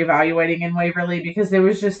lot of reevaluating in Waverly because there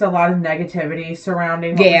was just a lot of negativity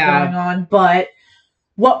surrounding what was going on. But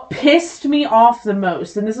what pissed me off the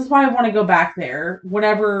most, and this is why I want to go back there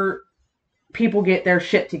whenever people get their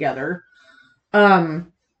shit together,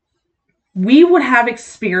 we would have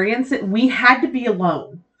experience that we had to be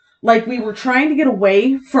alone. Like, we were trying to get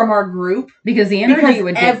away from our group. Because the energy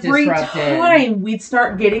would get disrupted. Every time we'd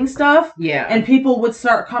start getting stuff. Yeah. And people would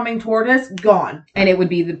start coming toward us, gone. And it would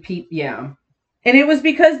be the people, yeah. And it was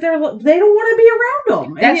because they don't want to be around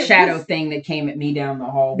them. That shadow thing that came at me down the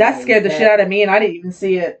hall. That scared the shit out of me, and I didn't even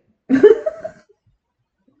see it.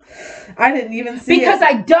 I didn't even see it. Because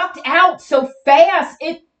I ducked out so fast.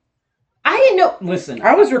 I didn't know. Listen.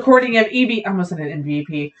 I was recording an I almost said an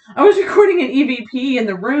MVP. I was recording an EVP in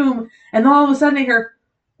the room, and then all of a sudden I hear,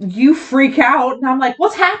 you freak out. And I'm like,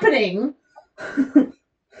 what's happening?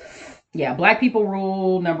 Yeah, black people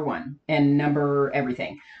rule number one and number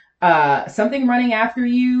everything. Something running after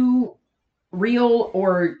you, real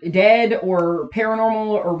or dead or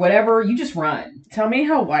paranormal or whatever, you just run. Tell me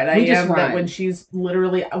how white I am that when she's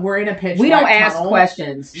literally, we're in a pitch we don't ask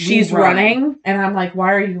questions. She's running, and I'm like,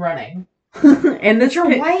 why are you running? And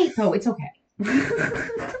you're white, though. It's okay.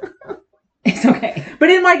 It's okay. But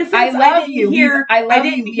in my defense, I love you. I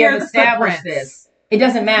didn't hear the established this. It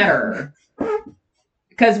doesn't matter.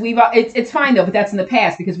 Because it's fine though, but that's in the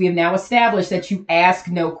past because we have now established that you ask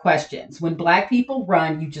no questions. When black people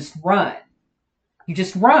run, you just run. You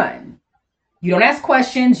just run. You don't ask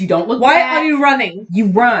questions. You don't look back. Why are you running? You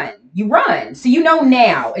run. You run. So you know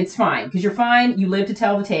now. It's fine because you're fine. You live to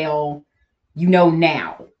tell the tale. You know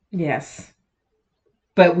now. Yes.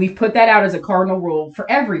 But we've put that out as a cardinal rule for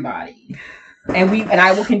everybody. And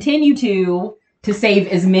I will continue to save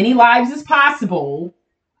as many lives as possible.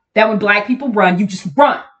 That when black people run, you just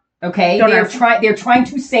run. Okay? They're trying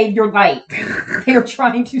to save your life. They're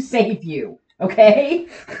trying to save you. Okay?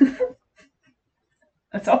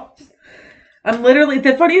 That's all. I'm literally,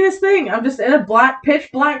 the funniest thing, I'm just in a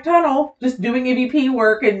pitch black tunnel, just doing EVP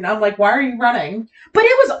work, and I'm like, why are you running? But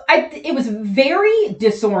it was very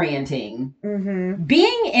disorienting. Mm-hmm.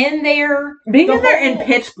 Being in there in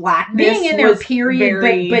pitch blackness, being in there,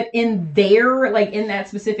 period, but in there, like in that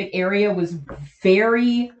specific area, was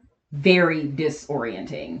very, very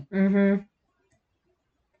disorienting. Mm-hmm.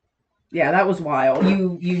 Yeah, that was wild.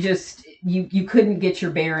 You couldn't get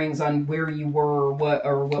your bearings on where you were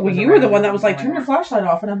or what. Well, you were the one that was like, turn your flashlight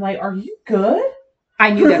off, and I'm like, are you good? I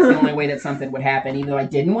knew that's the only way that something would happen, even though I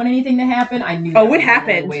didn't want anything to happen. I knew. Oh, it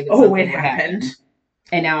happened. It happened.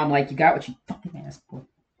 And now I'm like, you got what you fucking asked for,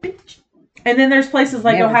 bitch. And then there's places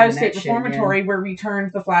like Ohio State Reformatory where we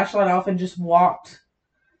turned the flashlight off and just walked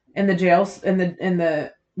in the jails in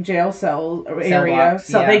the jail cell area. Blocks,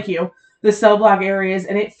 so thank you, the cell block areas,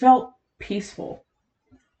 and it felt peaceful.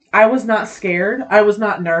 I was not scared. I was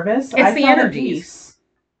not nervous. It's the energies.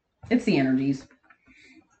 It's the energies.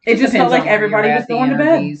 It just felt like everybody was going to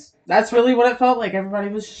bed. That's really what it felt like. Everybody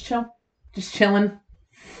was just chilling.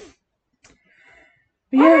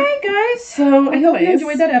 Yeah. All right, guys. So I hope you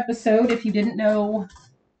enjoyed that episode. If you didn't know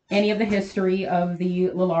any of the history of the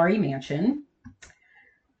LaLaurie Mansion,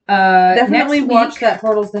 definitely watch that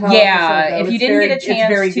Portals to Hell. Yeah, episode, if you didn't get a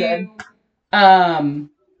chance to.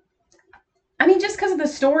 I mean, just because of the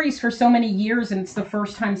stories for so many years, and it's the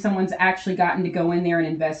first time someone's actually gotten to go in there and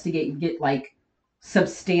investigate and get like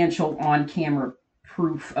substantial on-camera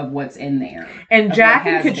proof of what's in there. And Jack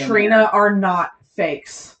and Katrina are not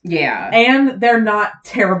fakes. Yeah. And they're not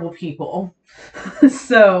terrible people.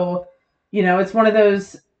 So, it's one of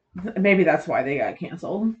those, maybe that's why they got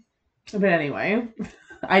canceled. But anyway,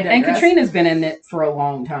 I digress. And Katrina's been in it for a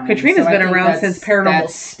long time. Katrina's been around since Paranormal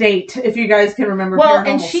State, if you guys can remember. Well,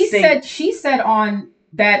 and she said on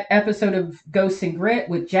that episode of Ghosts and Grit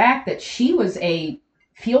with Jack that she was a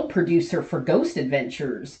field producer for Ghost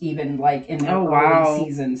Adventures, even like in the early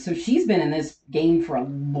seasons. So she's been in this game for a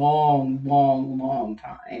long, long, long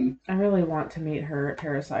time. I really want to meet her at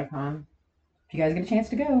Parapsychon. If you guys get a chance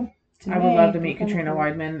to go, I would love to meet Katrina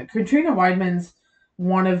Weidman. Katrina Weidman's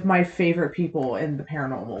one of my favorite people in the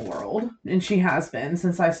paranormal world. And she has been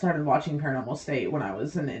since I started watching Paranormal State when I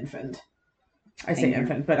was an infant. I say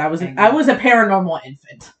infant, but I was a paranormal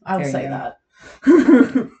infant. I will say that.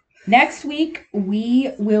 Next week,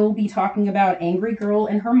 we will be talking about Angry Girl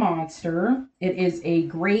and Her Monster. It is a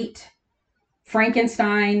great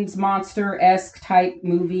Frankenstein's monster-esque type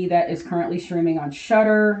movie that is currently streaming on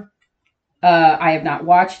Shudder. I have not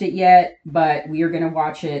watched it yet, but we are going to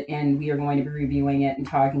watch it, and we are going to be reviewing it and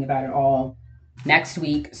talking about it all next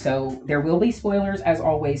week. So there will be spoilers, as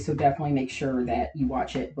always, so definitely make sure that you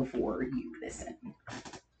watch it before you listen.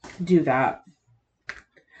 Do that.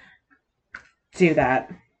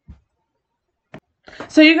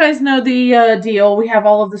 So you guys know the deal. We have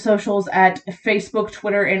all of the socials at Facebook,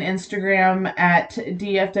 Twitter, and Instagram at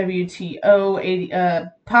DFWTO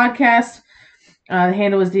podcast. The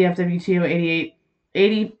handle is DFWTO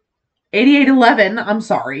 8811. I'm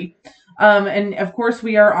sorry. And of course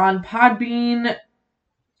we are on Podbean,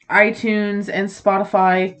 iTunes, and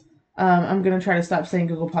Spotify. I'm going to try to stop saying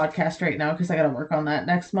Google Podcast right now because I got to work on that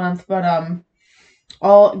next month. But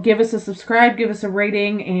give us a subscribe, give us a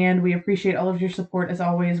rating, and we appreciate all of your support as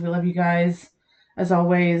always. We love you guys as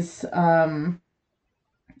always. And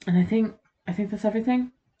I think that's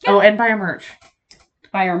everything. Yeah. Oh, and buy our merch.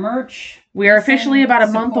 Buy our merch. We are officially about a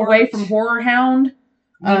month away from Horror Hound.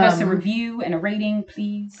 Leave us a review and a rating,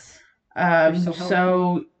 please.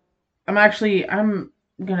 So I'm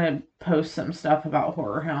gonna post some stuff about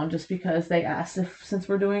Horror Hound just because they asked since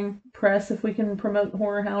we're doing press if we can promote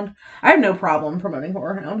Horror Hound. I have no problem promoting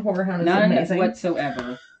Horror Hound. Horror Hound is amazing. None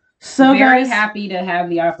whatsoever. So very happy to have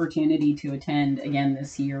the opportunity to attend again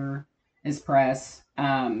this year as press.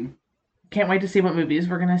 Can't wait to see what movies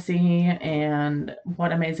we're going to see and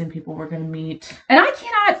what amazing people we're going to meet. And I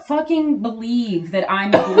cannot fucking believe that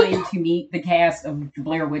I'm going to meet the cast of the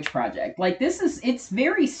Blair Witch Project. Like, it's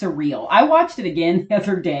very surreal. I watched it again the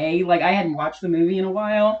other day. Like, I hadn't watched the movie in a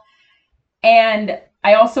while. And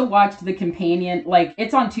I also watched the companion, like,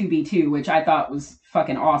 it's on Tubi too, which I thought was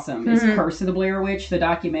fucking awesome. It's Curse of the Blair Witch, the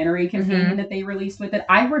documentary companion that they released with it.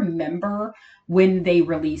 I remember when they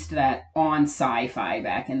released that on Sci-Fi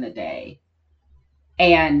back in the day.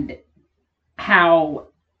 And how,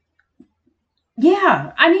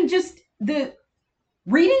 yeah, I mean, just the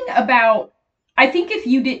reading about, I think if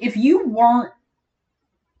you weren't,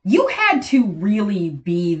 you had to really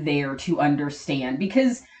be there to understand,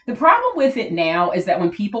 because the problem with it now is that when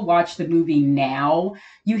people watch the movie now,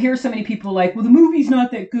 you hear so many people like, well, the movie's not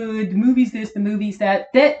that good, the movie's this, the movie's that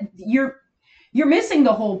you're missing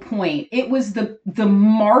the whole point. It was the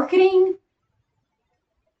marketing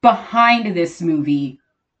behind this movie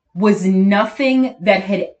was nothing that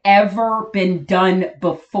had ever been done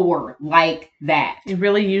before like that. It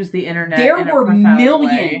really used the internet. There were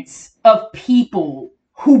millions of people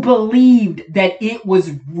who believed that it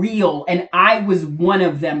was real, and I was one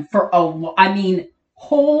of them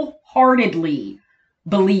wholeheartedly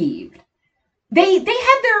believed. They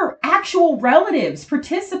had their actual relatives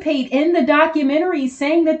participate in the documentary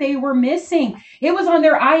saying that they were missing. It was on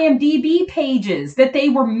their IMDb pages that they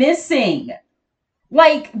were missing.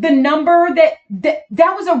 Like, the number that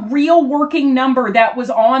was a real working number that was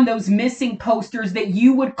on those missing posters that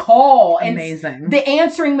you would call. Amazing. And the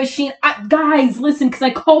answering machine. Guys, listen, because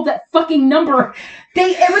I called that fucking number.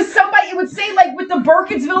 It was somebody, it would say, like, with the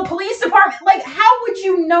Burkittsville Police Department. Like, how would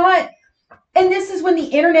you not? And this is when the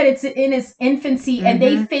internet, it's in its infancy, and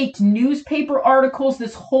they faked newspaper articles,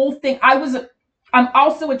 this whole thing. I'm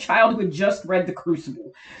also a child who had just read The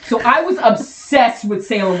Crucible. So I was obsessed with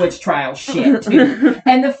Salem Witch Trial shit, too.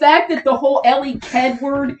 And the fact that the whole Ellie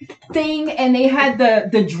Kedward thing, and they had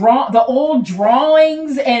the old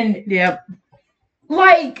drawings, and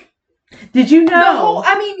like, did you know?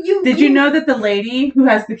 Did you know that the lady who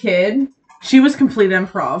has the kid, she was complete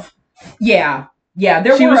improv? Yeah. Yeah,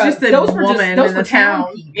 those were just in the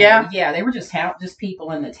town. Yeah, they were just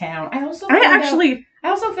people in the town. I also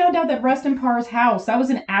found out that Rustin Parr's house, that was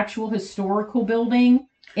an actual historical building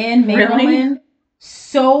in Maryland. Really?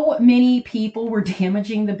 So many people were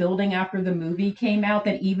damaging the building after the movie came out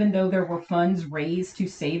that even though there were funds raised to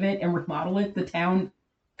save it and remodel it, the town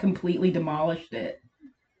completely demolished it.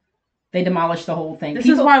 They demolished the whole thing. This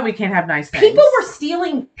is why we can't have nice things.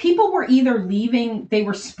 People were either leaving, they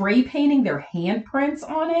were spray painting their handprints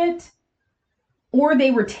on it, or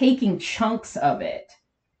they were taking chunks of it.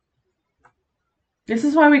 This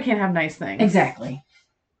is why we can't have nice things. Exactly.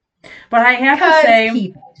 But I have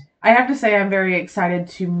to say I'm very excited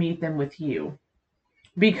to meet them with you.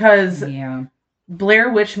 Because Blair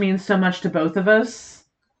Witch means so much to both of us.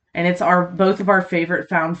 And it's both of our favorite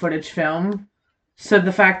found footage film. So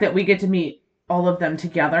the fact that we get to meet all of them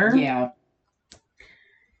together. Yeah.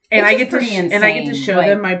 And It's I just get to pretty and I get to insane, show like-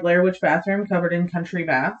 them my Blair Witch bathroom covered in country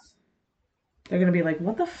baths. They're gonna be like,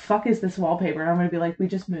 "What the fuck is this wallpaper?" And I'm gonna be like, "We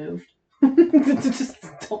just moved." Just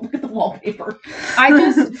don't look at the wallpaper.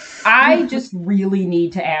 I just really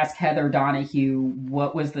need to ask Heather Donahue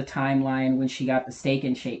what was the timeline when she got the Steak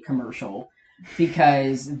and Shake commercial,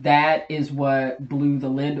 because that is what blew the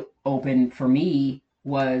lid open for me,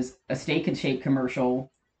 was a Steak and Shake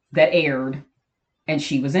commercial that aired and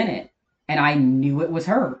she was in it, and I knew it was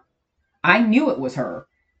her. I knew it was her.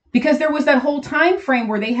 Because there was that whole time frame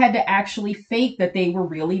where they had to actually fake that they were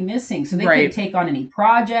really missing. So they couldn't take on any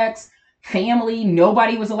projects, family.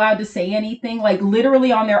 Nobody was allowed to say anything. Like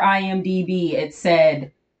literally on their IMDb, it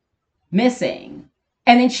said missing.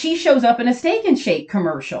 And then she shows up in a Steak and Shake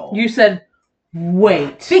commercial. You said,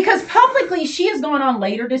 wait. Because publicly she has gone on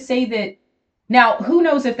later to say that. Now, who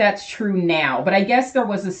knows if that's true now, but I guess there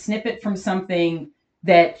was a snippet from something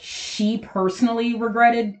that she personally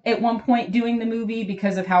regretted at one point doing the movie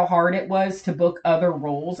because of how hard it was to book other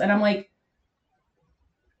roles. And I'm like,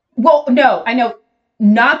 well, no, I know.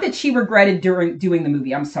 Not that she regretted during doing the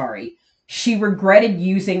movie. I'm sorry. She regretted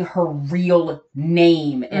using her real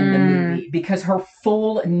name in the movie because her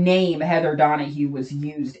full name, Heather Donahue, was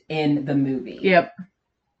used in the movie. Yep.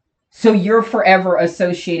 So you're forever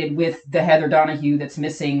associated with the Heather Donahue that's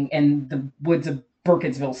missing in the woods of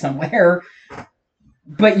Burkittsville somewhere.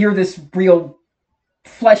 But you're this real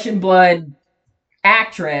flesh and blood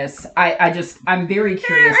actress. I'm very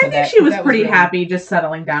curious. I think she was pretty happy just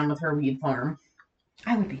settling down with her weed farm.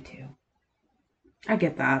 I would be too. I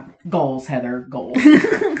get that. Goals, Heather, goals.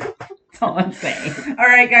 That's all I'm saying. All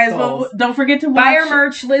right, guys. Goals. Well, don't forget to watch. Buy our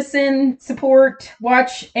merch, listen, support,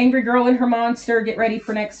 watch Angry Girl and Her Monster. Get ready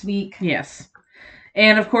for next week. Yes.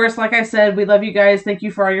 And of course, like I said, we love you guys. Thank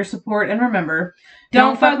you for all your support. And remember,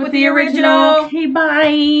 don't fuck with the original. Okay, bye.